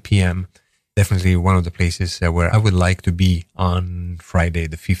at 8 p.m. Definitely one of the places where I would like to be on Friday,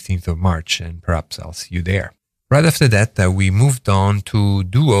 the 15th of March, and perhaps I'll see you there. Right after that, we moved on to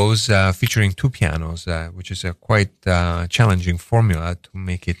duos featuring two pianos, which is a quite challenging formula to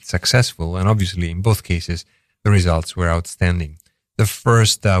make it successful. And obviously, in both cases, the results were outstanding. The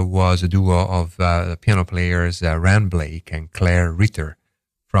first was a duo of piano players Rand Blake and Claire Ritter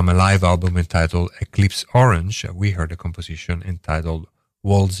from a live album entitled Eclipse Orange. We heard a composition entitled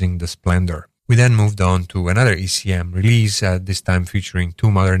Waltzing the Splendor. We then moved on to another ECM release, this time featuring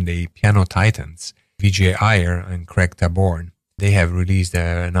two modern-day piano titans, Vijay Iyer and Craig Taborn. They have released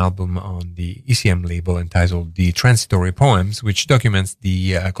an album on the ECM label entitled The Transitory Poems, which documents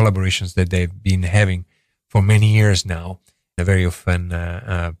the collaborations that they've been having for many years now. Very often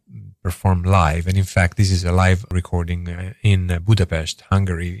performed live. And in fact, this is a live recording in Budapest,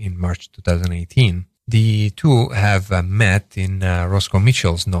 Hungary in March 2018. The two have met in Roscoe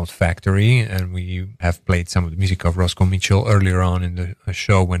Mitchell's Note Factory, and we have played some of the music of Roscoe Mitchell earlier on in the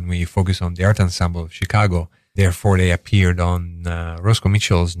show when we focus on the Art Ensemble of Chicago. Therefore, they appeared on Roscoe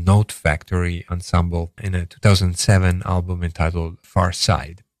Mitchell's Note Factory Ensemble in a 2007 album entitled Far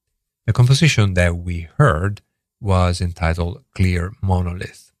Side. The composition that we heard was entitled Clear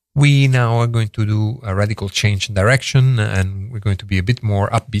Monolith. We now are going to do a radical change in direction, and we're going to be a bit more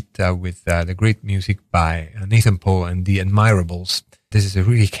upbeat with the great music by Nathan Poe and the Admirables. This is a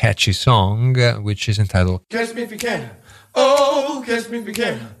really catchy song, which is entitled Catch Me If You Can. Oh, catch me if you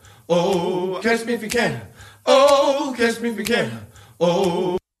can. Oh, catch me if you can. Oh, catch me if you can.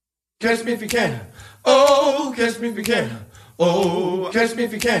 Oh, catch me if you can. Oh, catch me if you can. Oh, catch me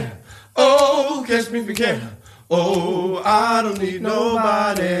if you can. Oh, catch me if you can. Oh, I don't need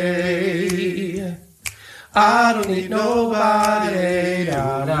nobody. I don't need nobody.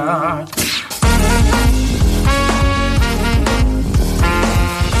 Da, da.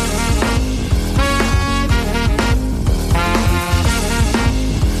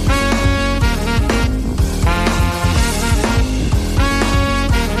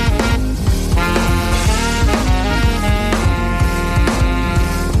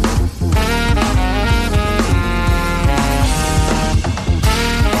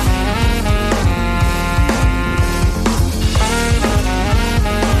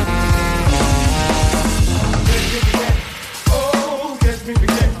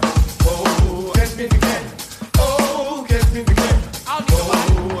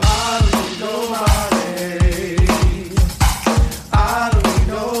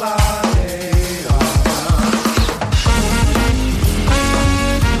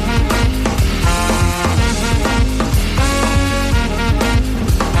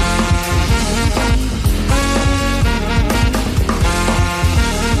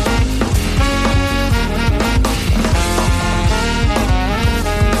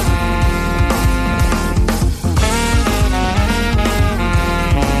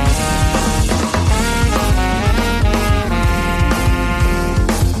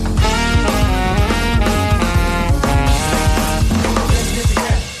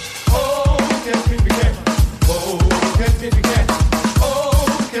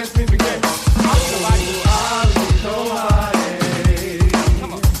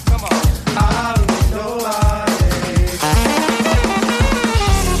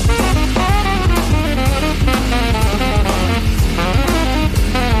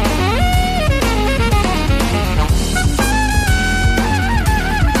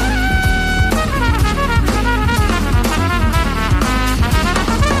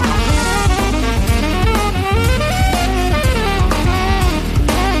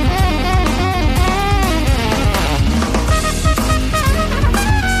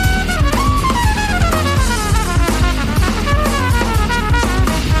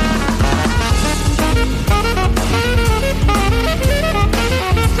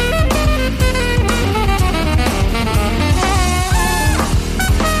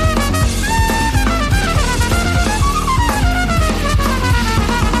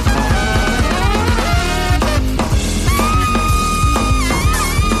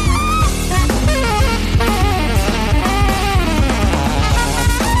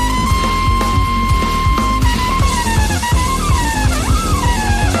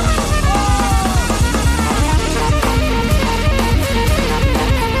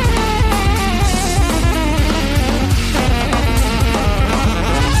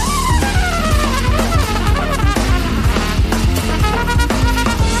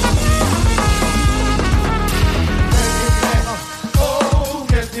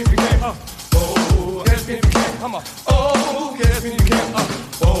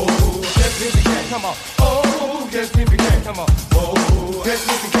 Come on. Oh, catch me if you can. Come on. Oh, catch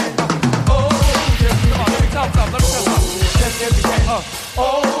me if you can. Oh, catch me. Come on, let me tell something. Let me tell something. Catch me if you can.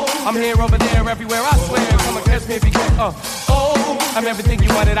 Oh, I'm here, over there, everywhere. I swear. Come on, catch me if you can. Oh, I'm everything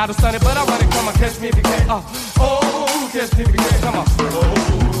you wanted. I done done it, but I want it. Come on, catch me if you can. Oh, catch me if you can. Come on.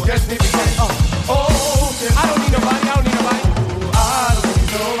 Oh, catch me if you can. Oh, I don't need nobody. I don't need nobody. I don't need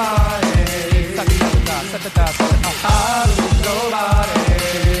nobody. I don't need nobody.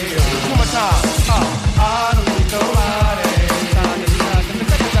 One more time. I don't need nobody. I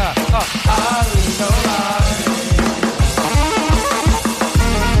don't need nobody.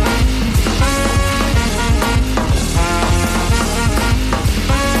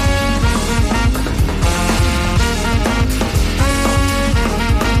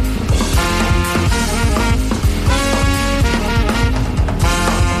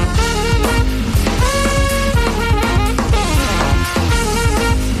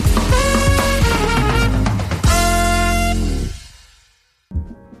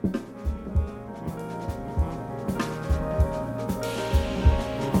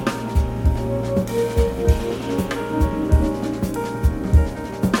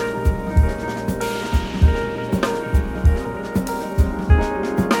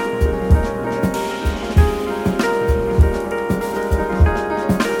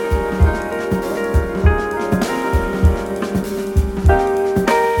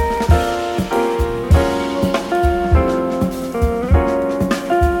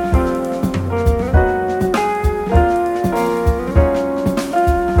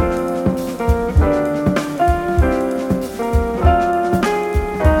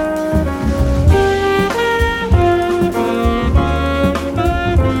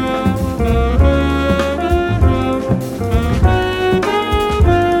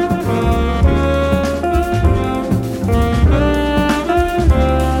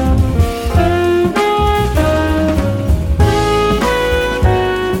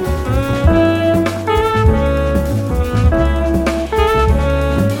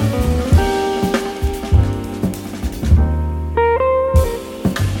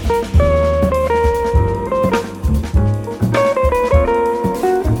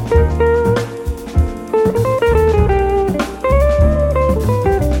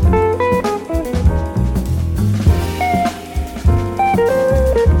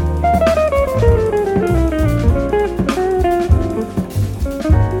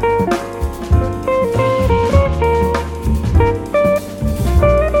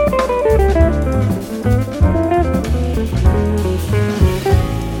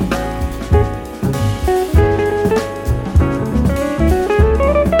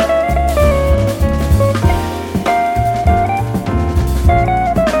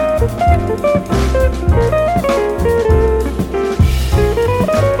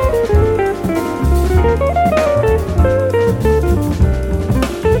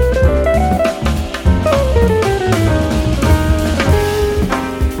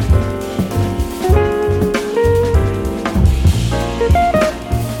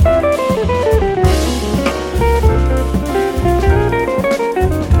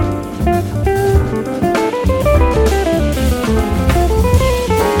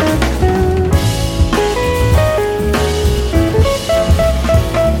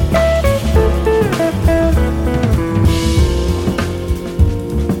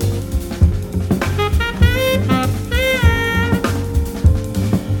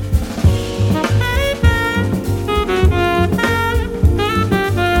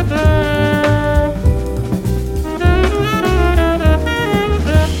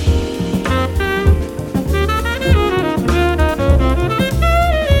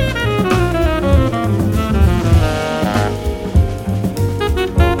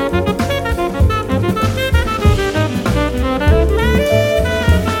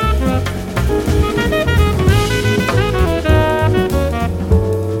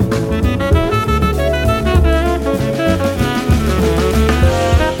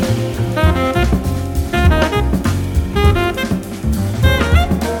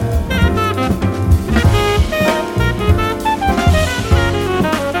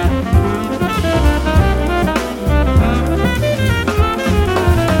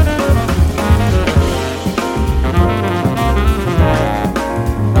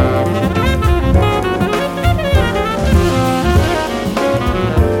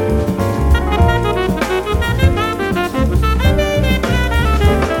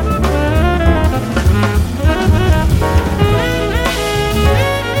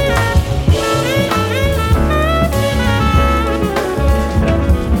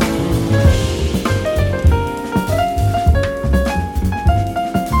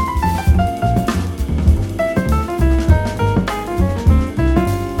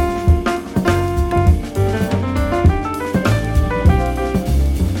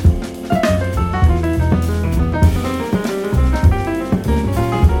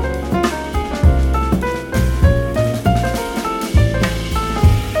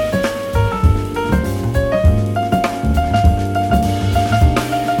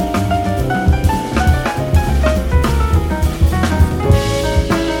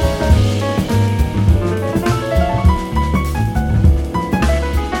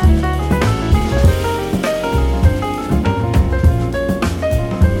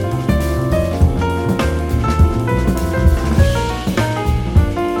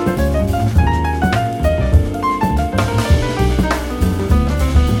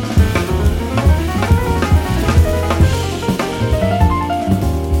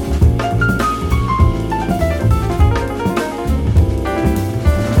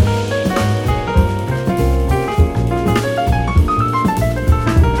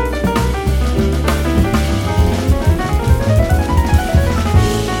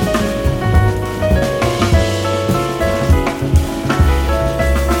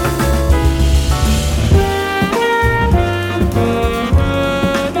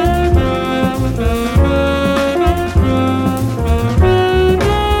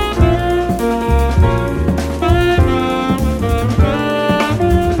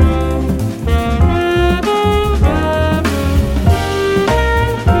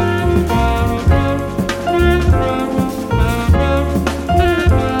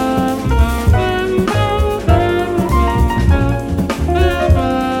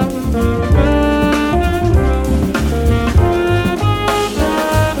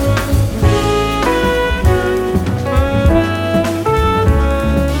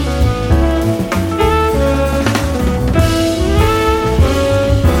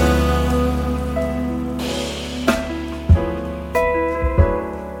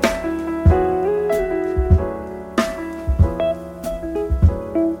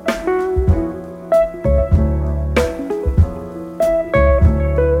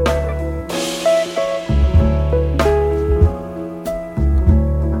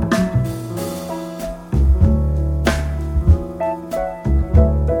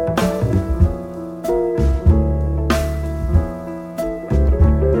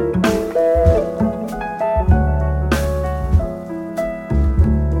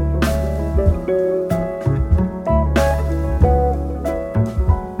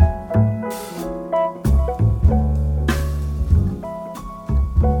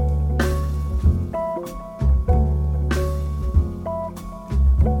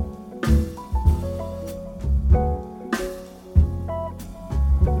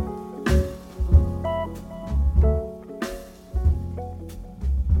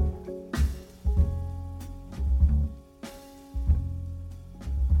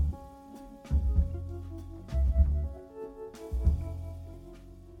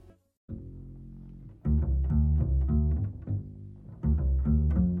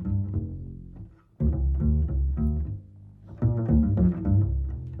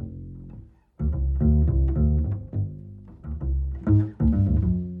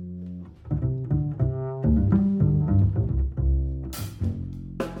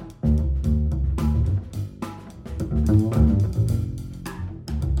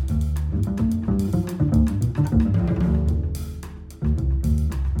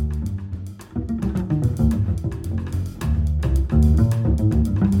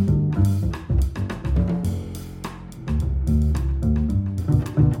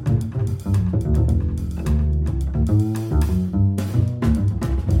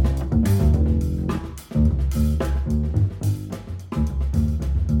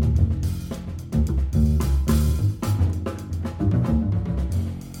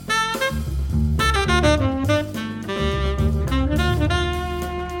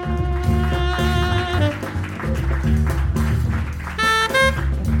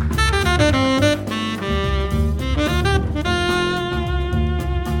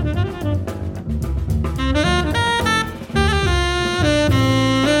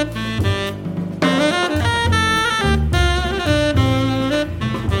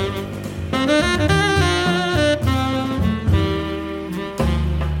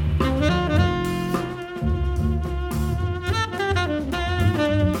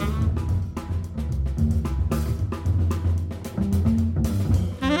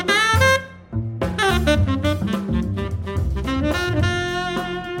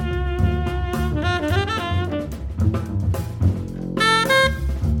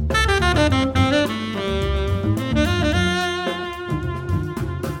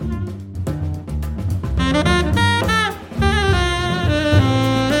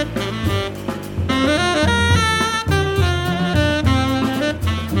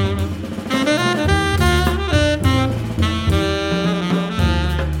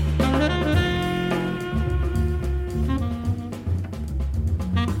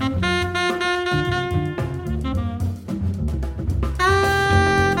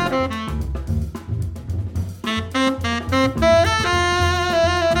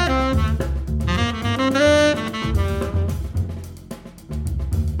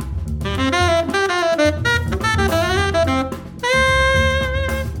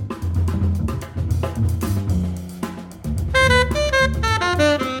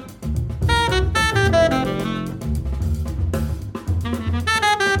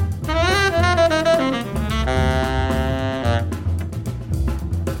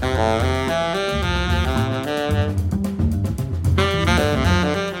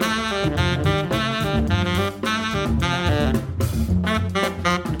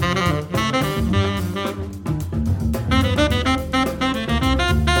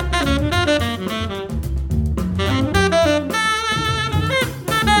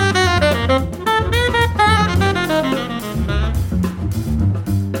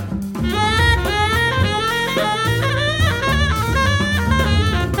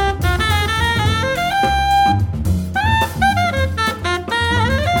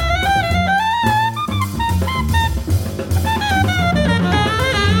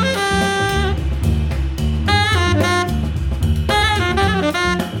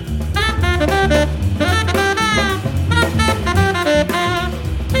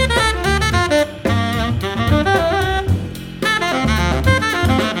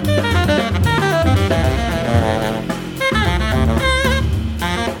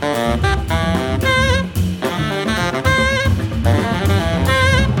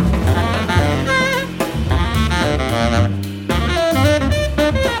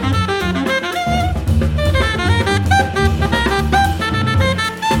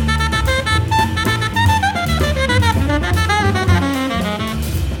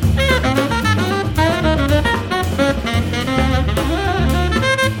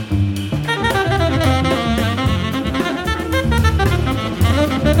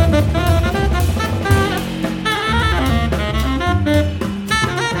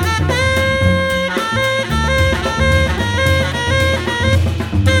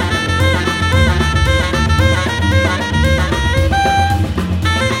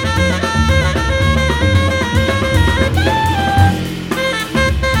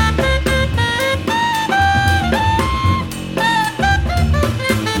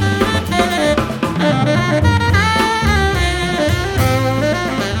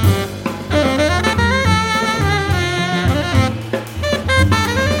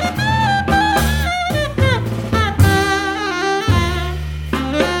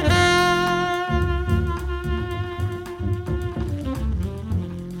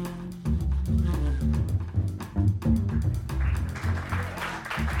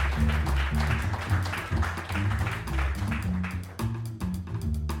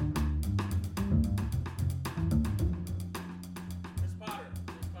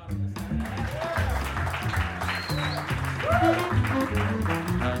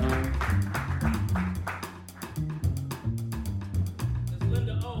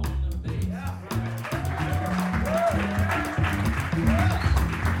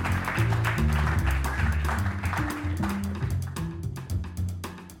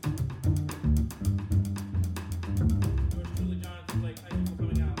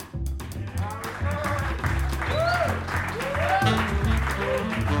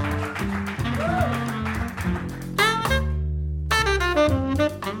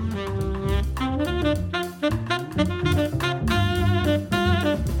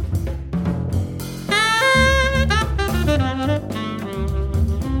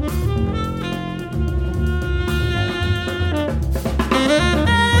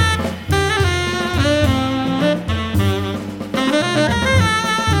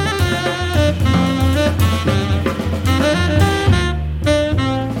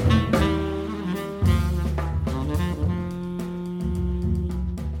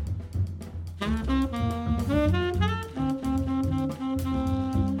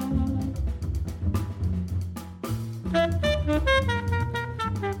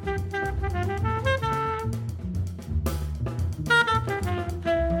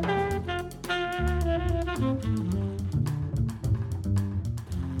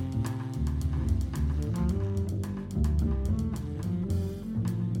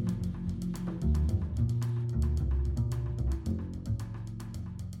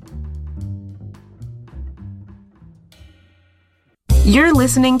 You're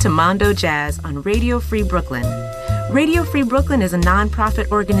listening to Mondo Jazz on Radio Free Brooklyn. Radio Free Brooklyn is a nonprofit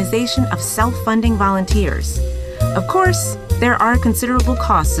organization of self-funding volunteers. Of course, there are considerable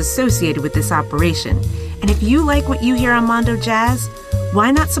costs associated with this operation, and if you like what you hear on Mondo Jazz, why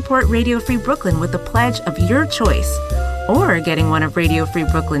not support Radio Free Brooklyn with a pledge of your choice, or getting one of Radio Free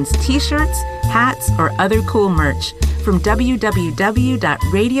Brooklyn's t-shirts, hats, or other cool merch from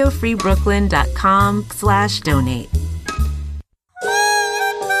www.radiofreebrooklyn.com/donate.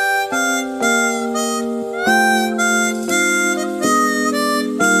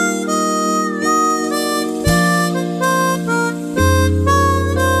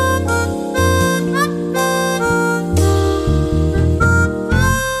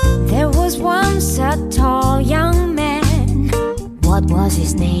 Was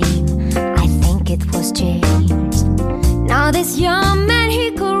his name? I think it was James. Now this young man,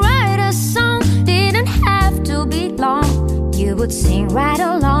 he could write a song. Didn't have to be long. You would sing right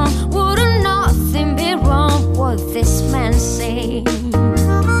along. Wouldn't nothing be wrong? What this man say?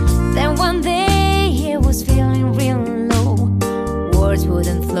 Then one day he was feeling real low. Words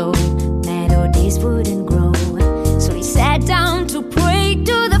wouldn't flow, melodies wouldn't grow. So he sat down to pray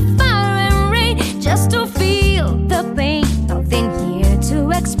to the fire and rain, just to feel the pain. Nothing here to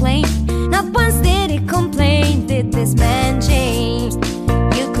explain. Not once did he complain. Did this man change?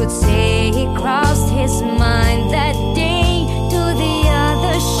 You could say he crossed his mind that day to the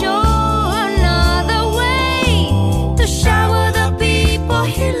other shore, another way, to shower the people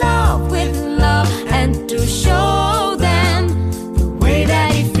he loved with love, and to show them the way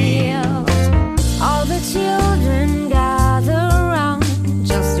that he feels. All the children gather around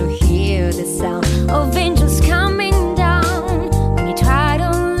just to hear the sound of angels coming.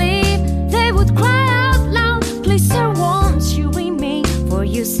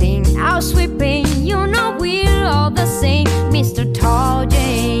 You sing our sweet pain. You know we're all the same, Mr. Tall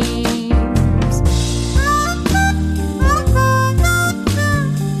James.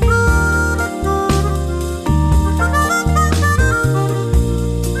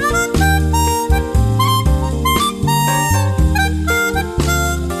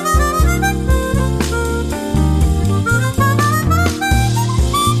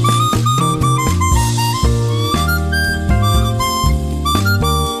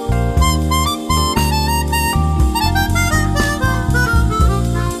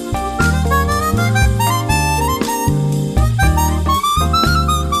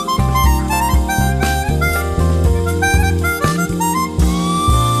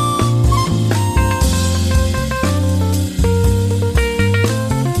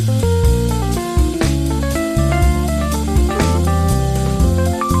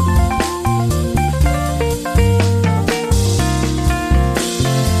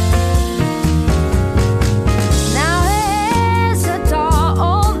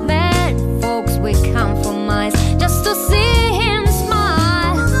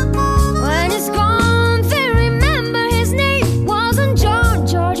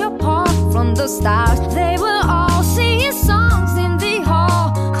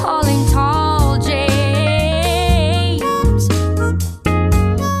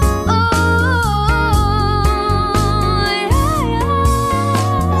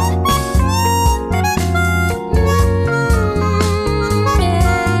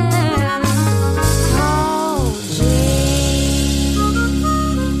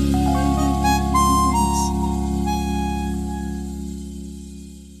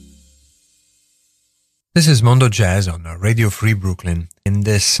 This is Mondo Jazz on Radio Free Brooklyn. In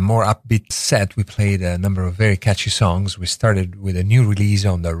this more upbeat set, we played a number of very catchy songs. We started with a new release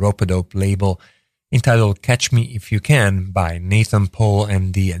on the Rope-A-Dope label. entitled Catch Me If You Can by Nathan Paul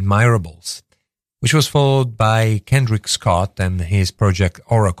and the Admirables, which was followed by Kendrick Scott and his project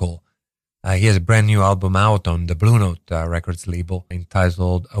Oracle. He has a brand new album out on the Blue Note Records label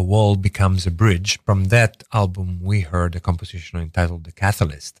entitled A Wall Becomes a Bridge. From that album, we heard a composition entitled The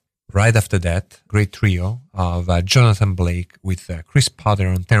Catalyst. Right after that, great trio of Jonathan Blake with Chris Potter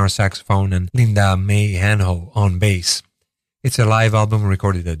on tenor saxophone and Linda May Hanho on bass. It's a live album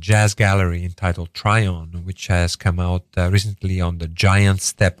recorded at Jazz Gallery entitled Try On, which has come out recently on the Giant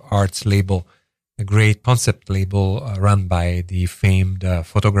Step Arts label, a great concept label run by the famed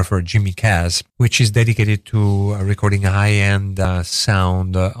photographer Jimmy Kaz, which is dedicated to recording high-end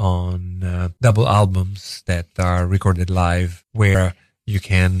sound on double albums that are recorded live, where you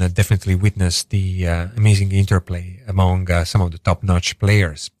can definitely witness the amazing interplay among some of the top-notch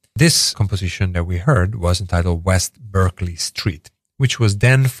players. This composition that we heard was entitled West Berkeley Street, which was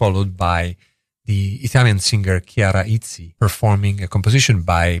then followed by the Italian singer Chiara Izzi performing a composition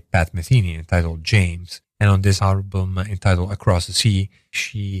by Pat Metheny entitled James. And on this album entitled Across the Sea,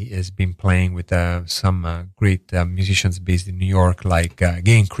 she has been playing with some great musicians based in New York, like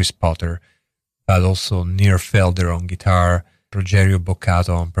again Chris Potter, but also Nir Felder on guitar, Rogerio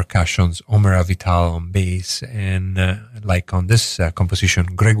Boccato on percussions, Omer Avital on bass, and like on this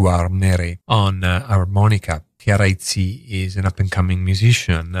composition, Grégoire Mere on harmonica. Chiara Izzi is an up-and-coming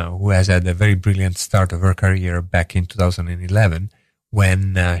musician who has had a very brilliant start of her career back in 2011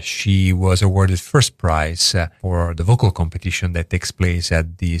 when she was awarded first prize for the vocal competition that takes place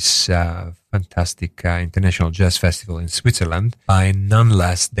at this fantastic international jazz festival in Switzerland by none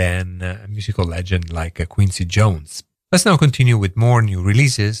less than a musical legend like Quincy Jones. Let's now continue with more new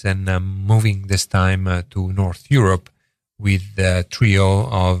releases and moving this time to North Europe with the trio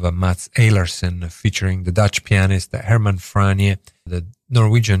of Mats Eilertsen featuring the Dutch pianist Herman Franje, the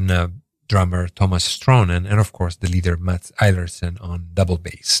Norwegian drummer Thomas Stronen, and of course the leader Mats Eilertsen on double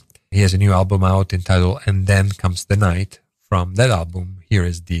bass. He has a new album out entitled And Then Comes the Night. From that album, here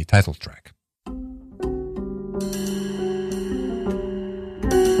is the title track.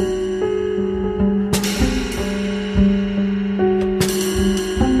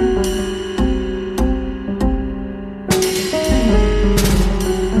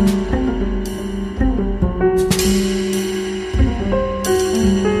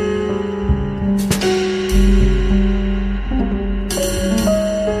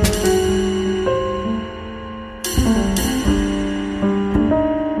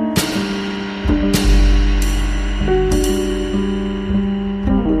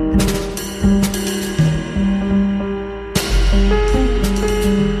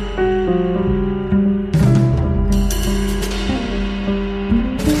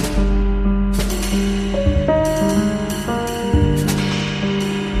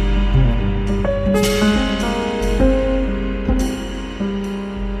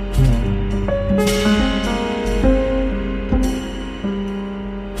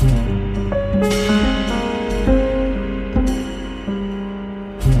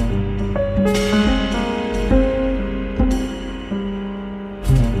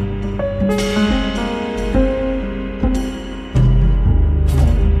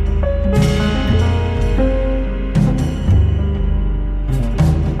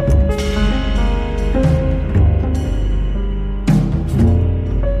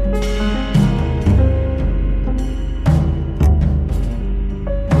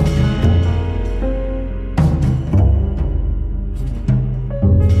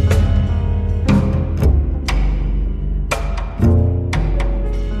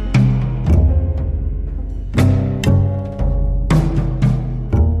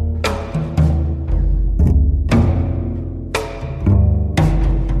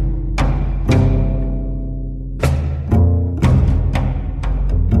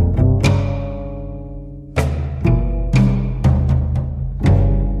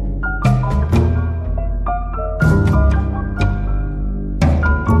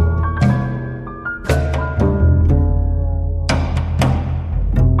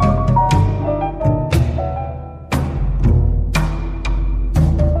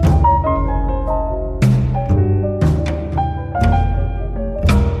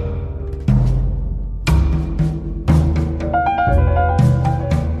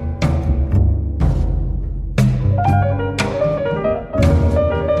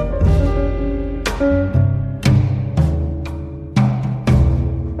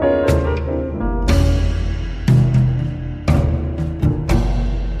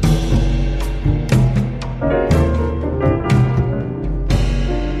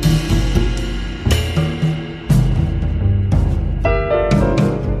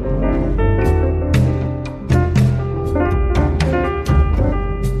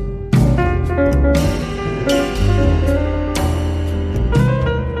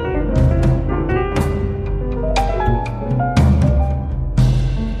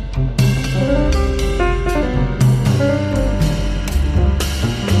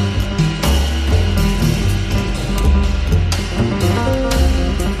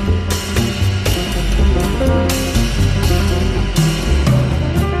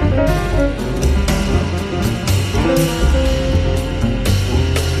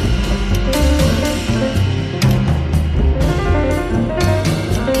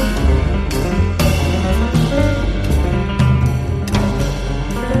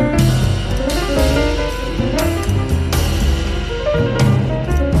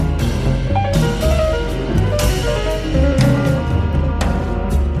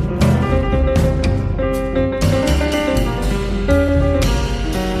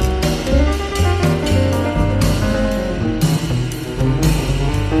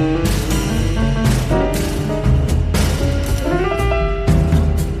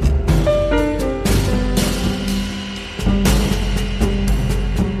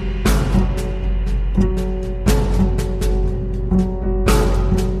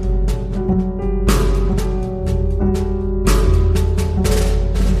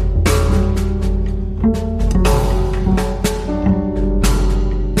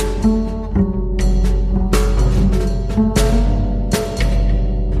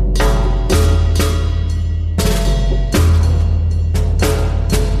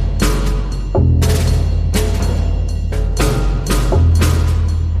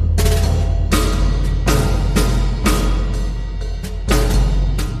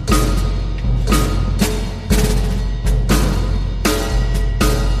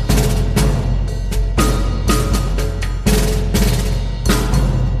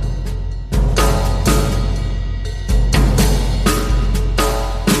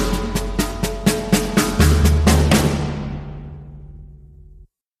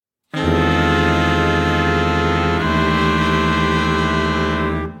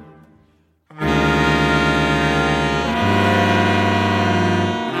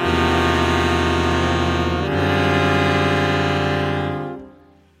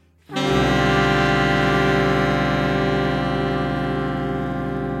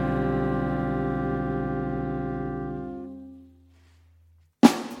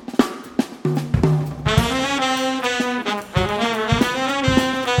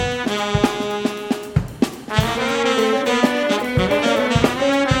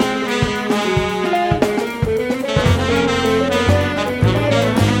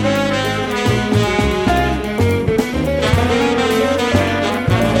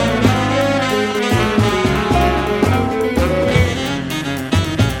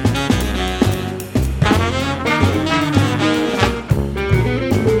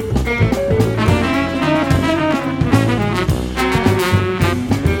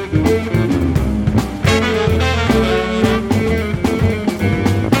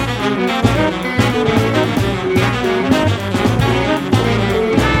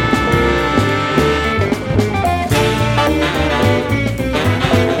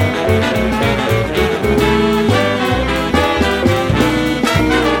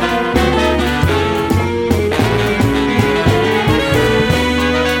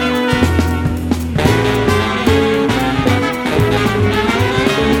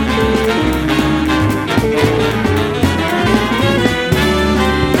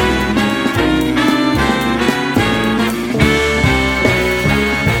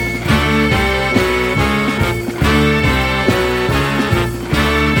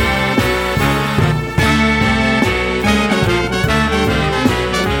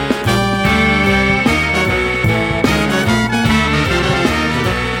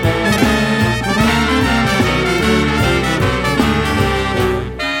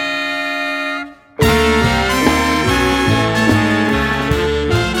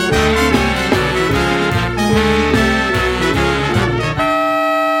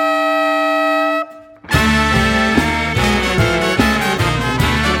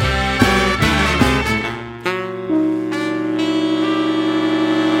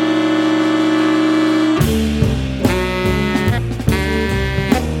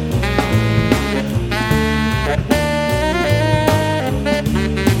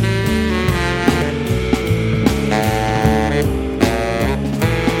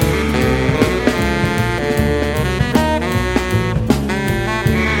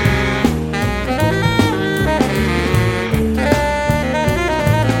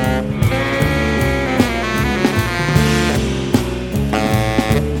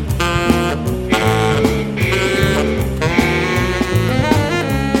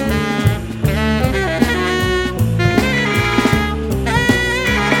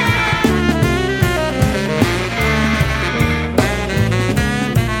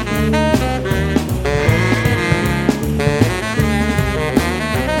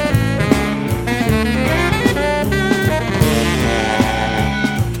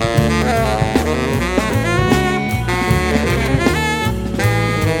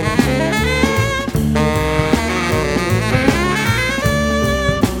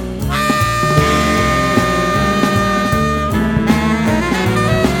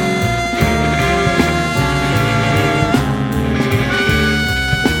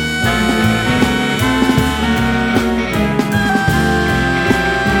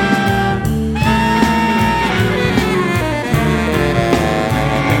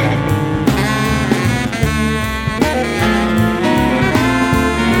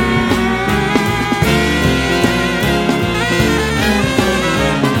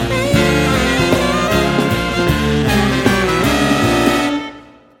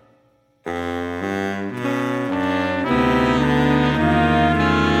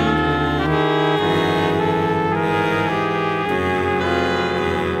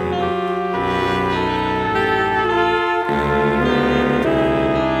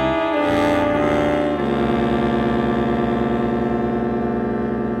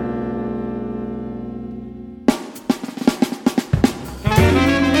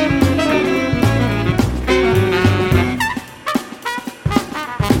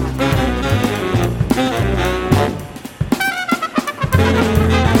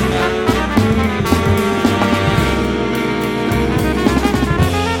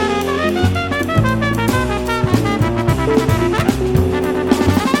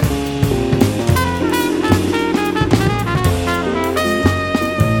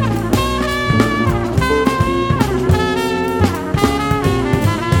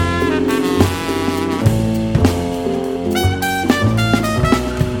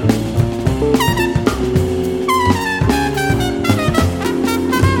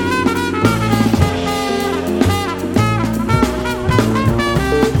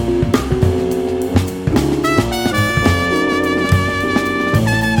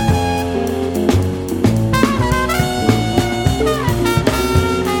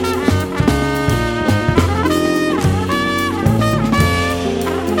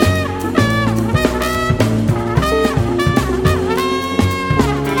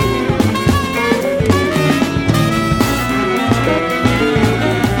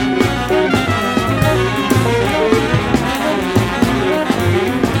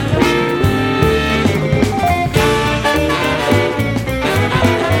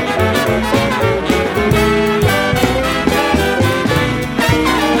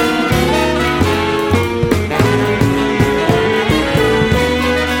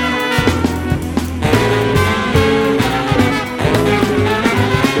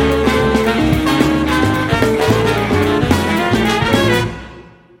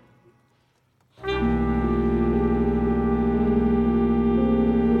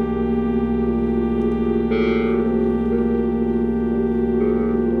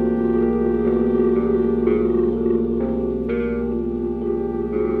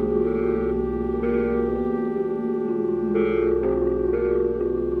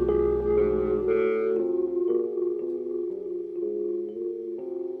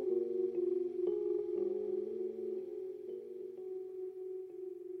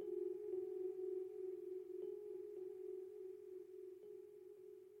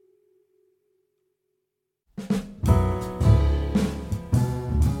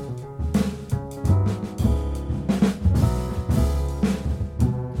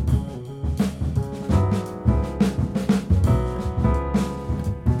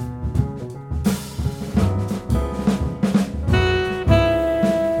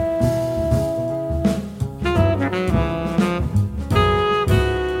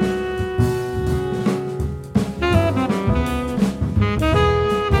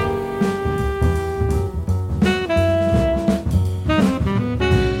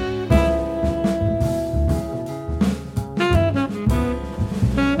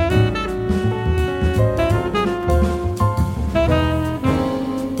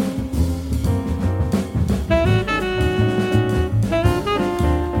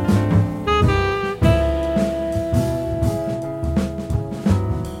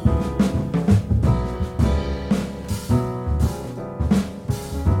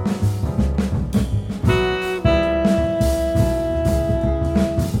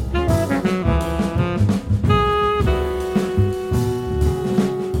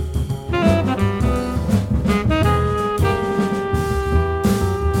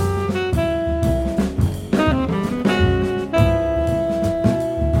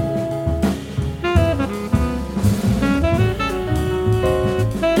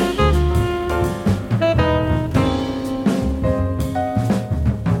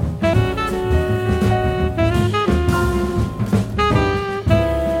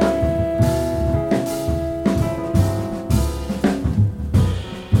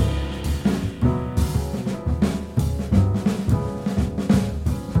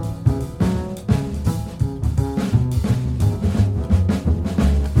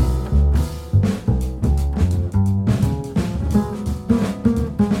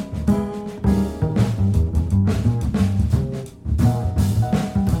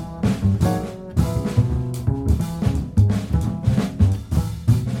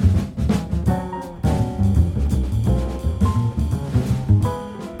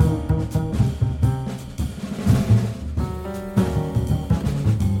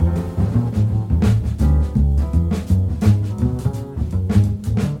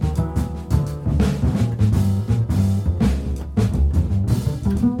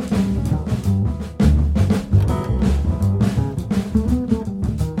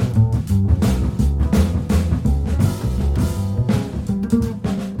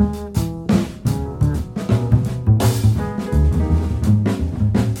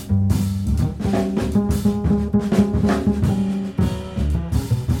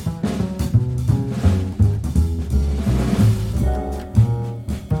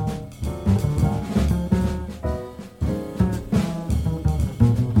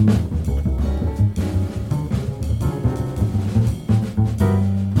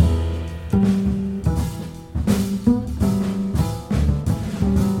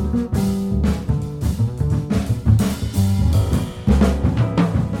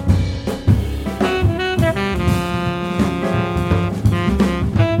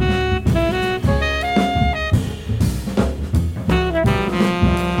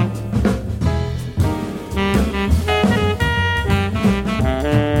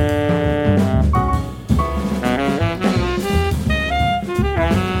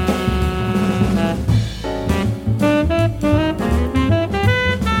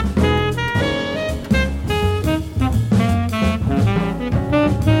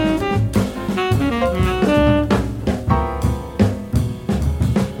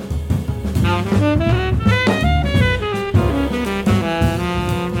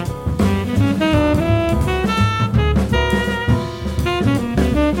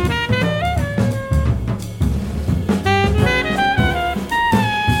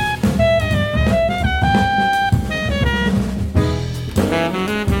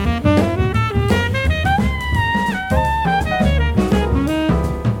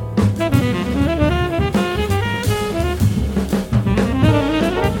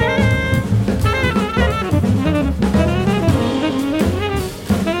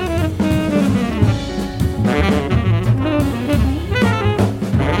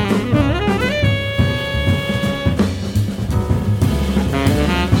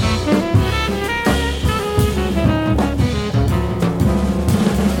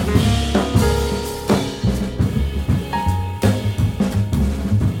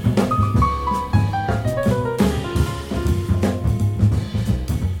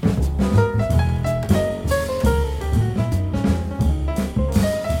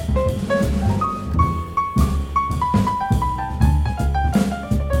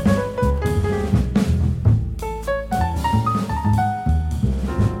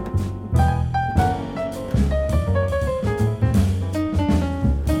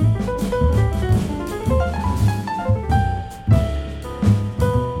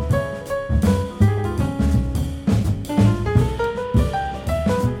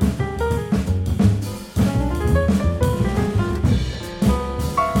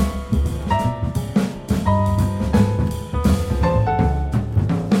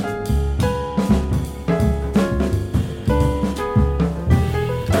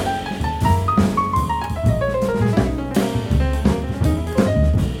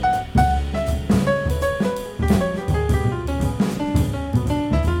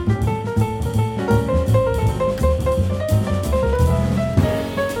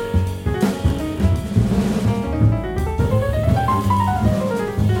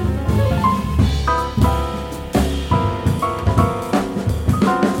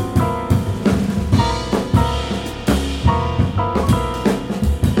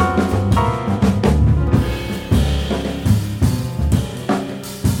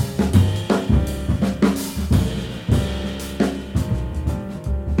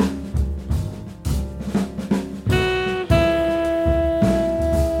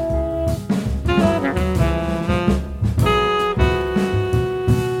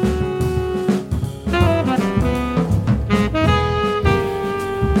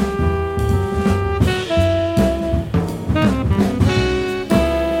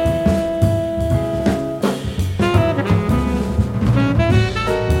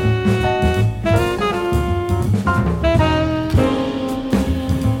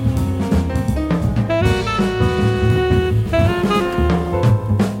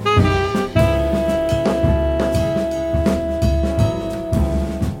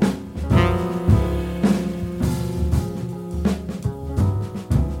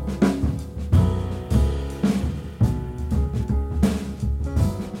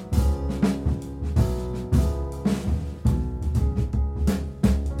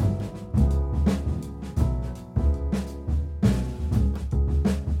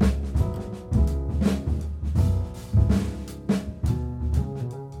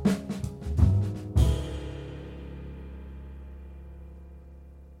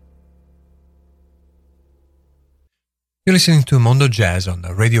 You're listening to Mondo Jazz on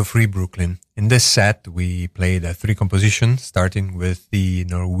Radio Free Brooklyn. In this set, we played 3 compositions, starting with the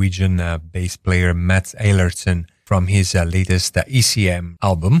Norwegian bass player Mats Eilertsen from his latest ECM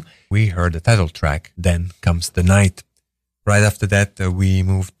album. We heard the title track, Then Comes the Night. Right after that, we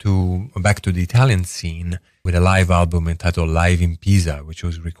moved back to the Italian scene with a live album entitled Live in Pisa, which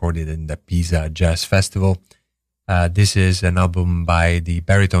was recorded in the Pisa Jazz Festival. This is an album by the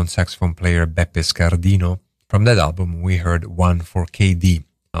baritone saxophone player Beppe Scardino. From that album, we heard One for KD.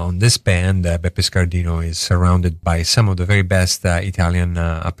 On this band, Beppe Scardino is surrounded by some of the very best Italian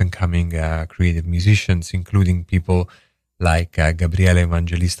up-and-coming creative musicians, including people like Gabriele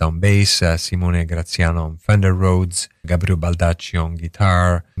Evangelista on bass, Simone Graziano on Fender Rhodes, Gabriele Baldacci on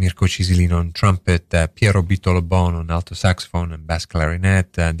guitar, Mirko Cisilino on trumpet, Piero Bittolo-Bon on alto saxophone and bass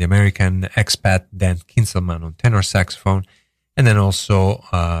clarinet, the American expat Dan Kinselman on tenor saxophone, and then also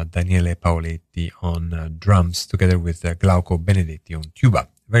Daniele Paoletti on drums, together with Glauco Benedetti on tuba.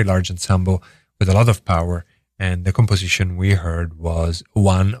 Very large ensemble with a lot of power, and the composition we heard was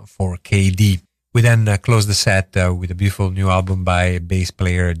One for KD. We then closed the set with a beautiful new album by bass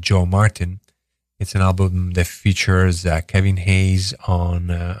player Joe Martin. It's an album that features Kevin Hayes on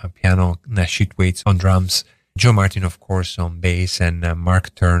piano, Nash Heatwaits on drums, Joe Martin, of course, on bass, and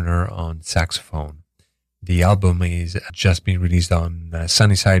Mark Turner on saxophone. The album is just been released on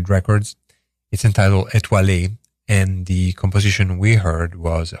Sunnyside Records. It's entitled Etoile, and the composition we heard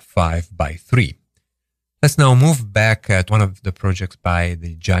was 5x3. Let's now move back to one of the projects by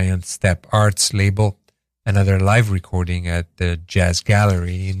the Giant Step Arts label, another live recording at the Jazz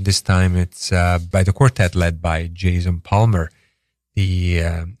Gallery. And this time it's by the quartet led by Jason Palmer, the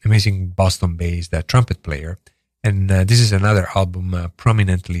amazing Boston-based trumpet player. And this is another album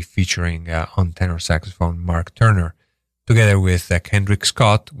prominently featuring on tenor saxophone Mark Turner, together with Kendrick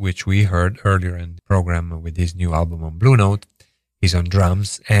Scott, which we heard earlier in the program with his new album on Blue Note. He's on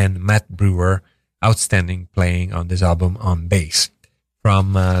drums, and Matt Brewer, outstanding playing on this album on bass.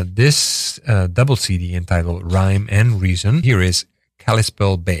 From this double CD entitled Rhyme and Reason, here is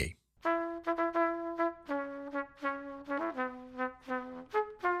Kalispell Bay.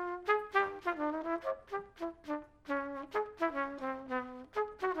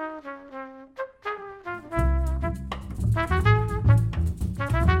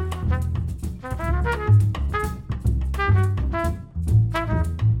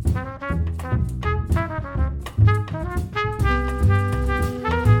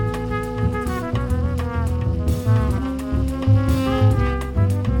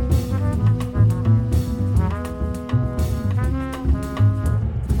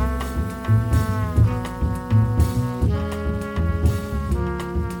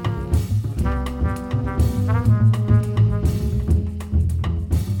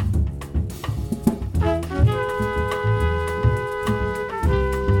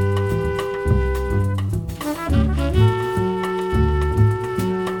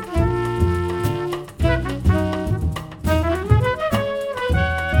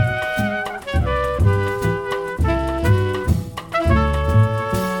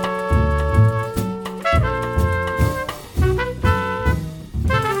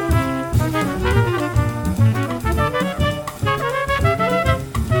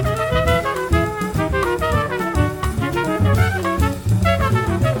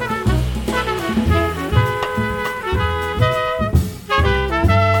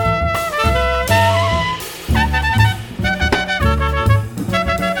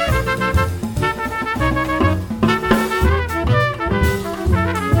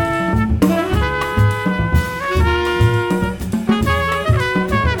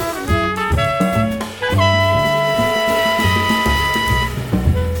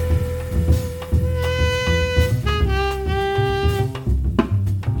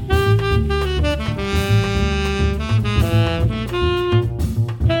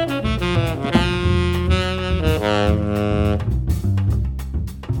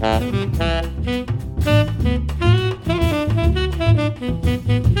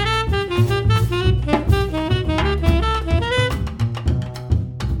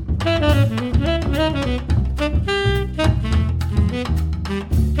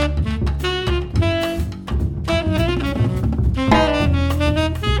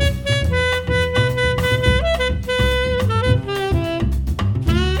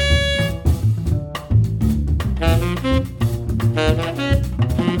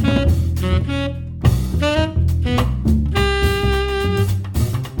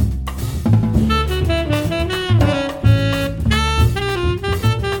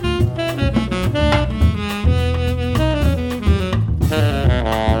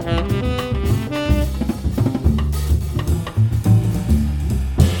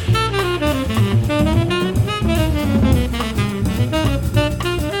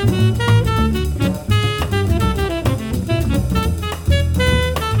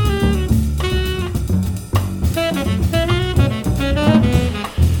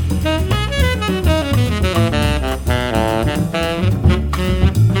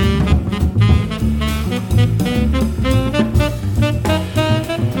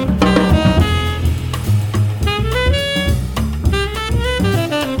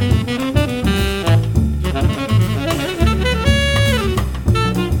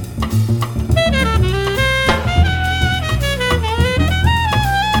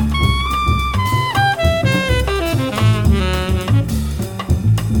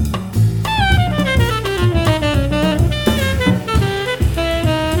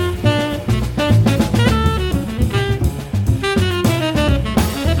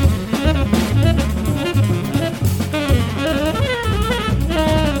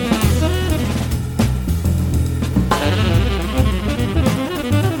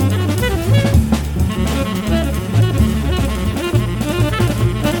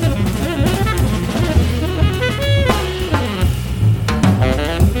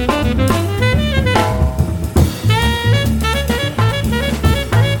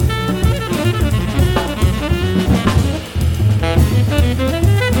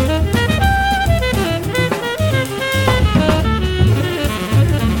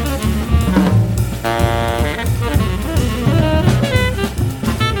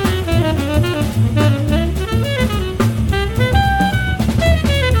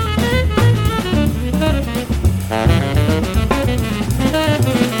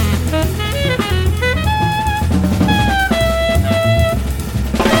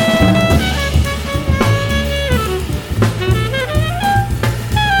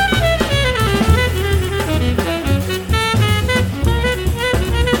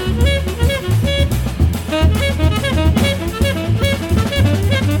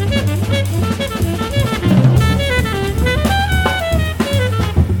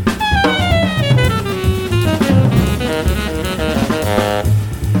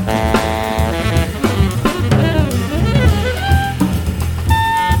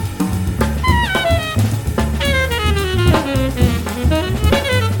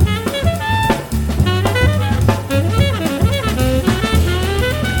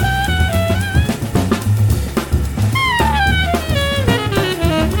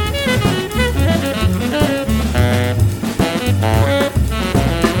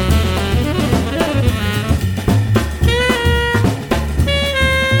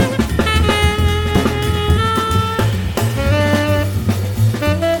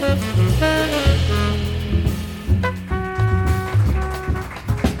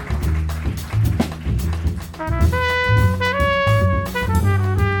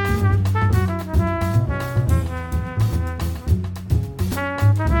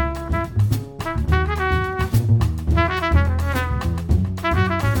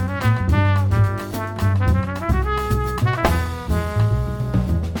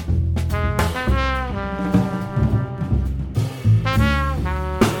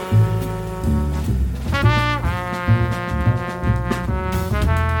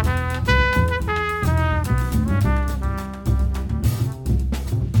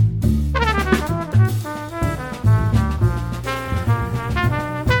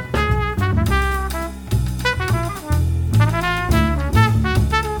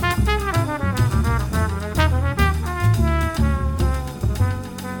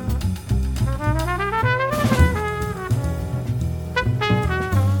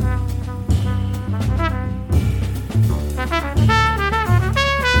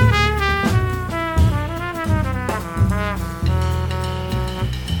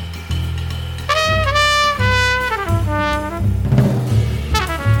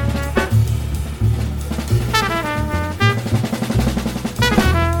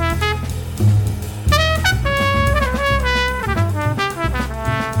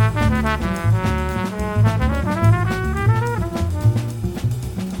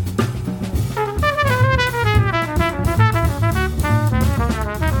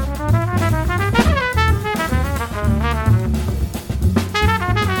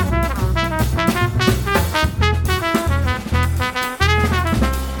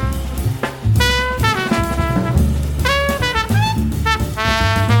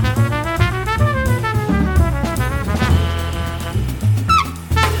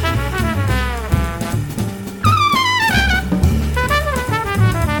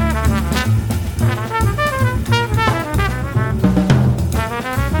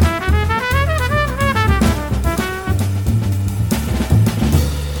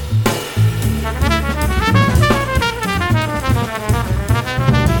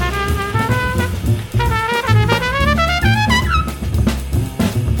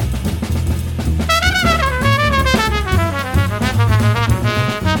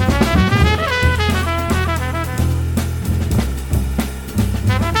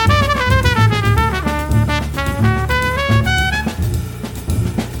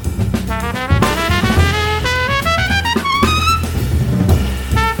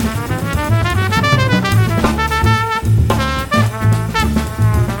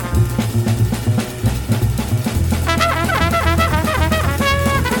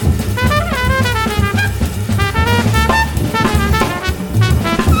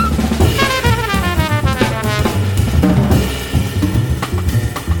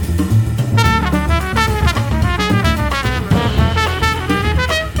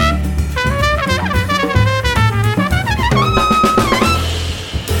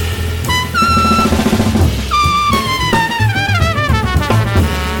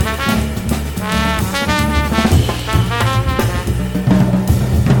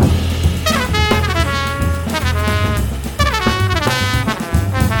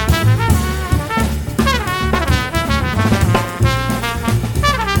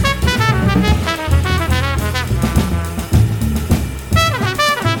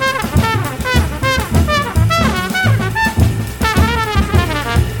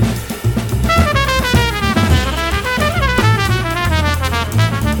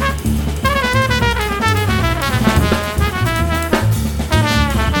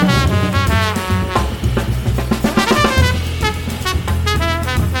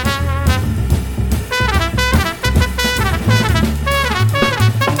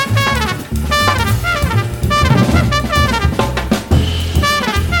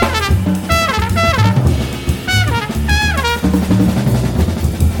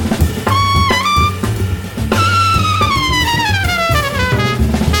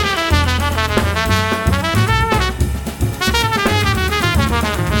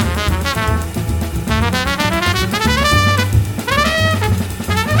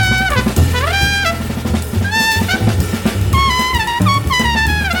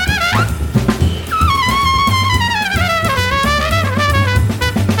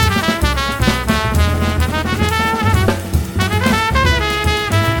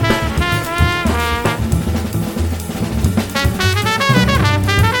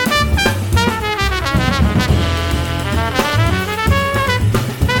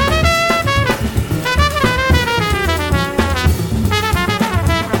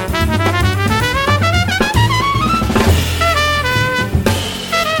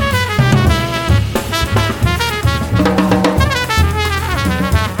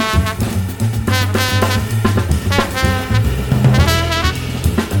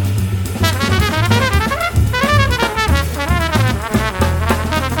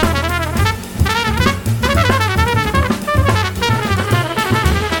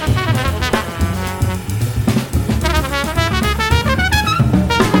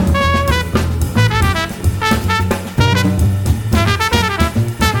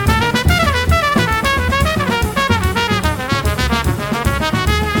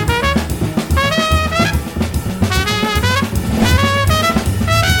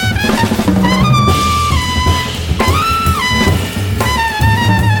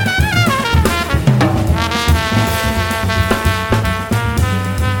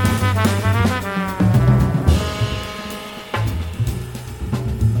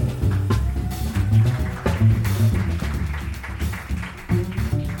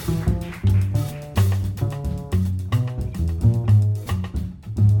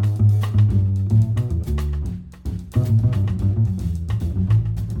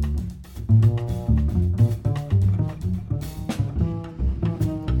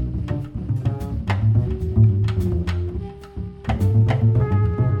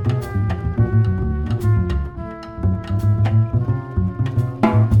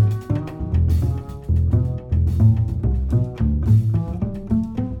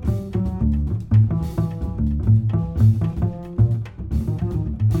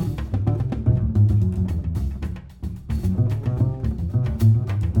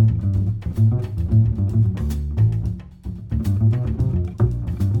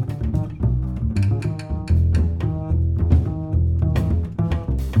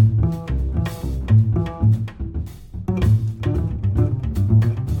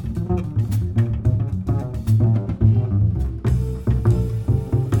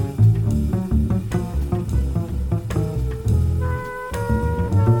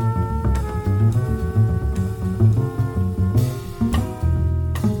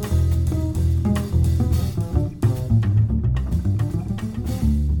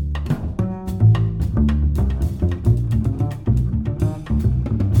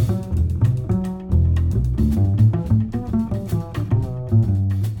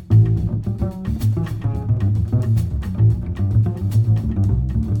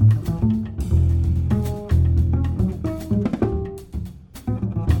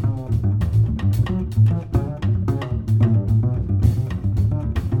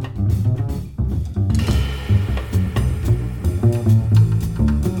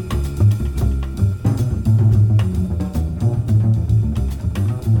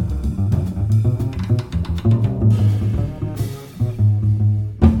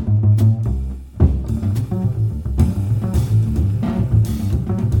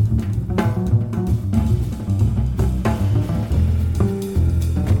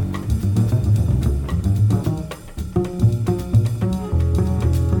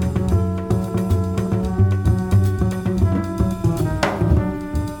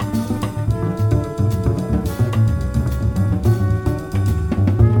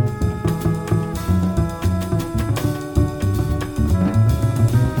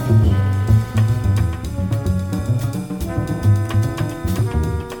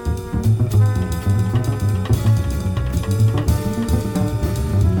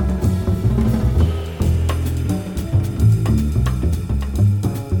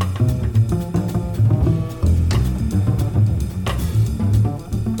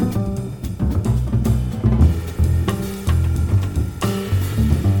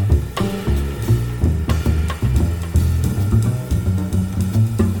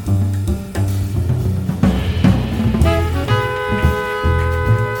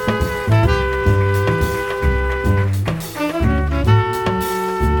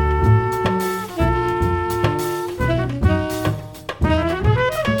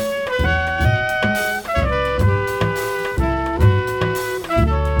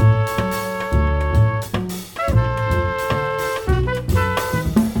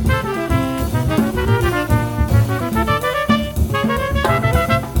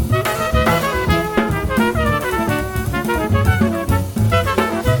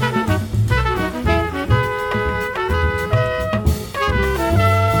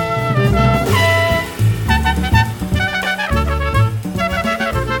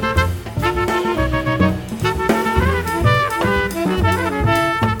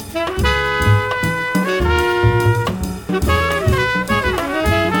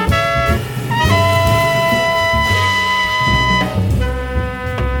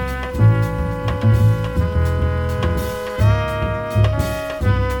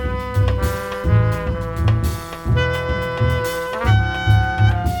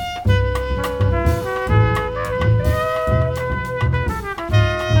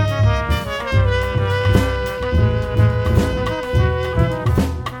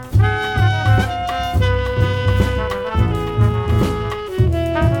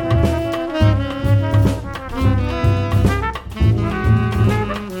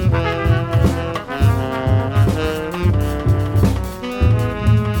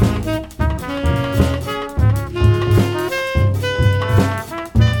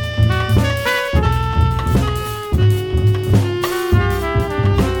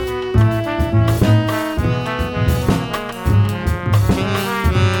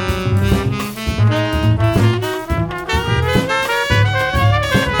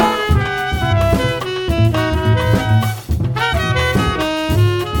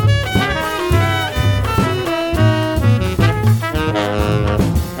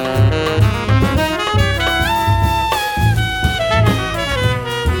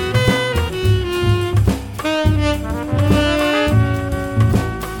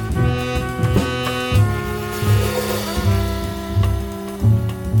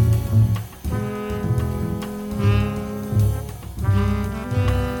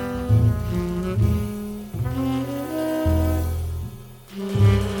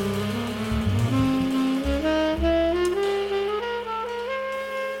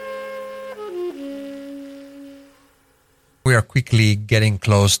 we are quickly getting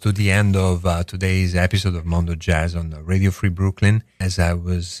close to the end of today's episode of Mondo Jazz on Radio Free Brooklyn. As I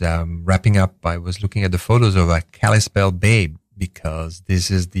was wrapping up, I was looking at the photos of a Kalispell Babe, because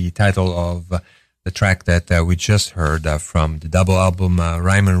this is the title of the track that we just heard from the double album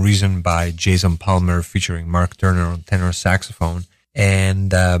Rhyme and Reason by Jason Palmer featuring Mark Turner on tenor saxophone.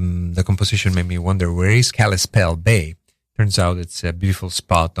 And the composition made me wonder, where is Kalispell Bay? Turns out it's a beautiful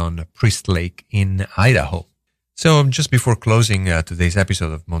spot on Priest Lake in Idaho. So just before closing today's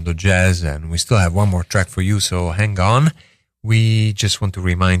episode of Mondo Jazz, and we still have one more track for you, so hang on. We just want to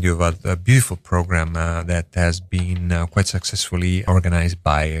remind you about a beautiful program that has been quite successfully organized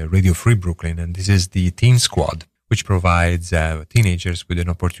by Radio Free Brooklyn, and this is the Teen Squad, which provides teenagers with an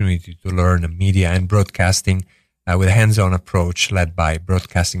opportunity to learn media and broadcasting with a hands-on approach led by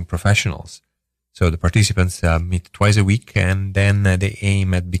broadcasting professionals. So the participants meet twice a week, and then they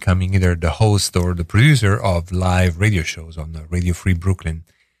aim at becoming either the host or the producer of live radio shows on Radio Free Brooklyn.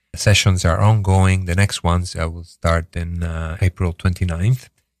 The sessions are ongoing. The next ones will start in April 29th.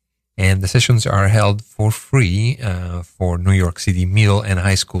 And the sessions are held for free for New York City middle and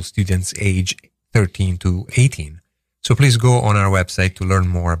high school students age 13 to 18. So please go on our website to learn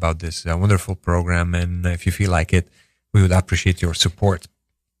more about this wonderful program. And if you feel like it, we would appreciate your support.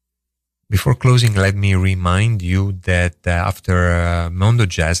 Before closing, let me remind you that after Mondo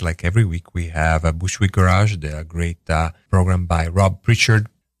Jazz, like every week, we have a Bushwick Garage, the great program by Rob Pritchard.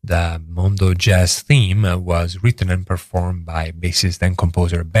 The Mondo Jazz theme was written and performed by bassist and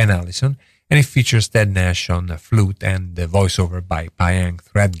composer Ben Allison, and it features Ted Nash on the flute and the voiceover by Payang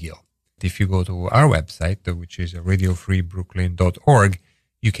Threadgill. If you go to our website, which is radiofreebrooklyn.org,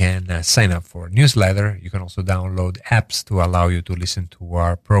 you can sign up for a newsletter. You can also download apps to allow you to listen to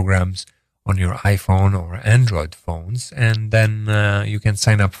our programs on your iPhone or Android phones, and then you can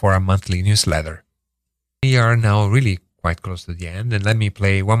sign up for a monthly newsletter. We are now really quite close to the end, and let me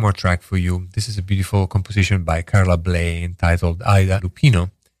play one more track for you. This is a beautiful composition by Carla Bley entitled Ida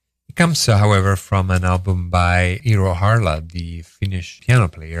Lupino. It comes, however, from an album by Eero Harla, the Finnish piano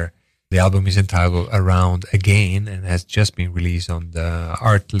player. The album is entitled Around Again and has just been released on the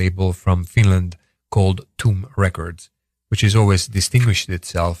art label from Finland called Tomb Records, which has always distinguished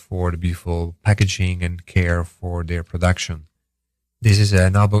itself for the beautiful packaging and care for their production. This is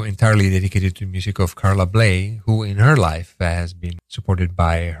an album entirely dedicated to music of Carla Bley, who in her life has been supported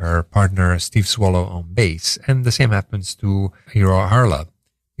by her partner Steve Swallow on bass, and the same happens to Eero Harla,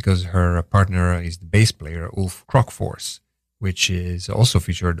 because her partner is the bass player Ulf Krokfors, which is also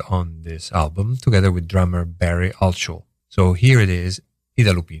featured on this album, together with drummer Barry Altschul. So here it is,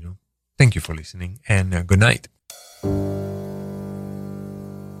 Ida Lupino. Thank you for listening, and good night.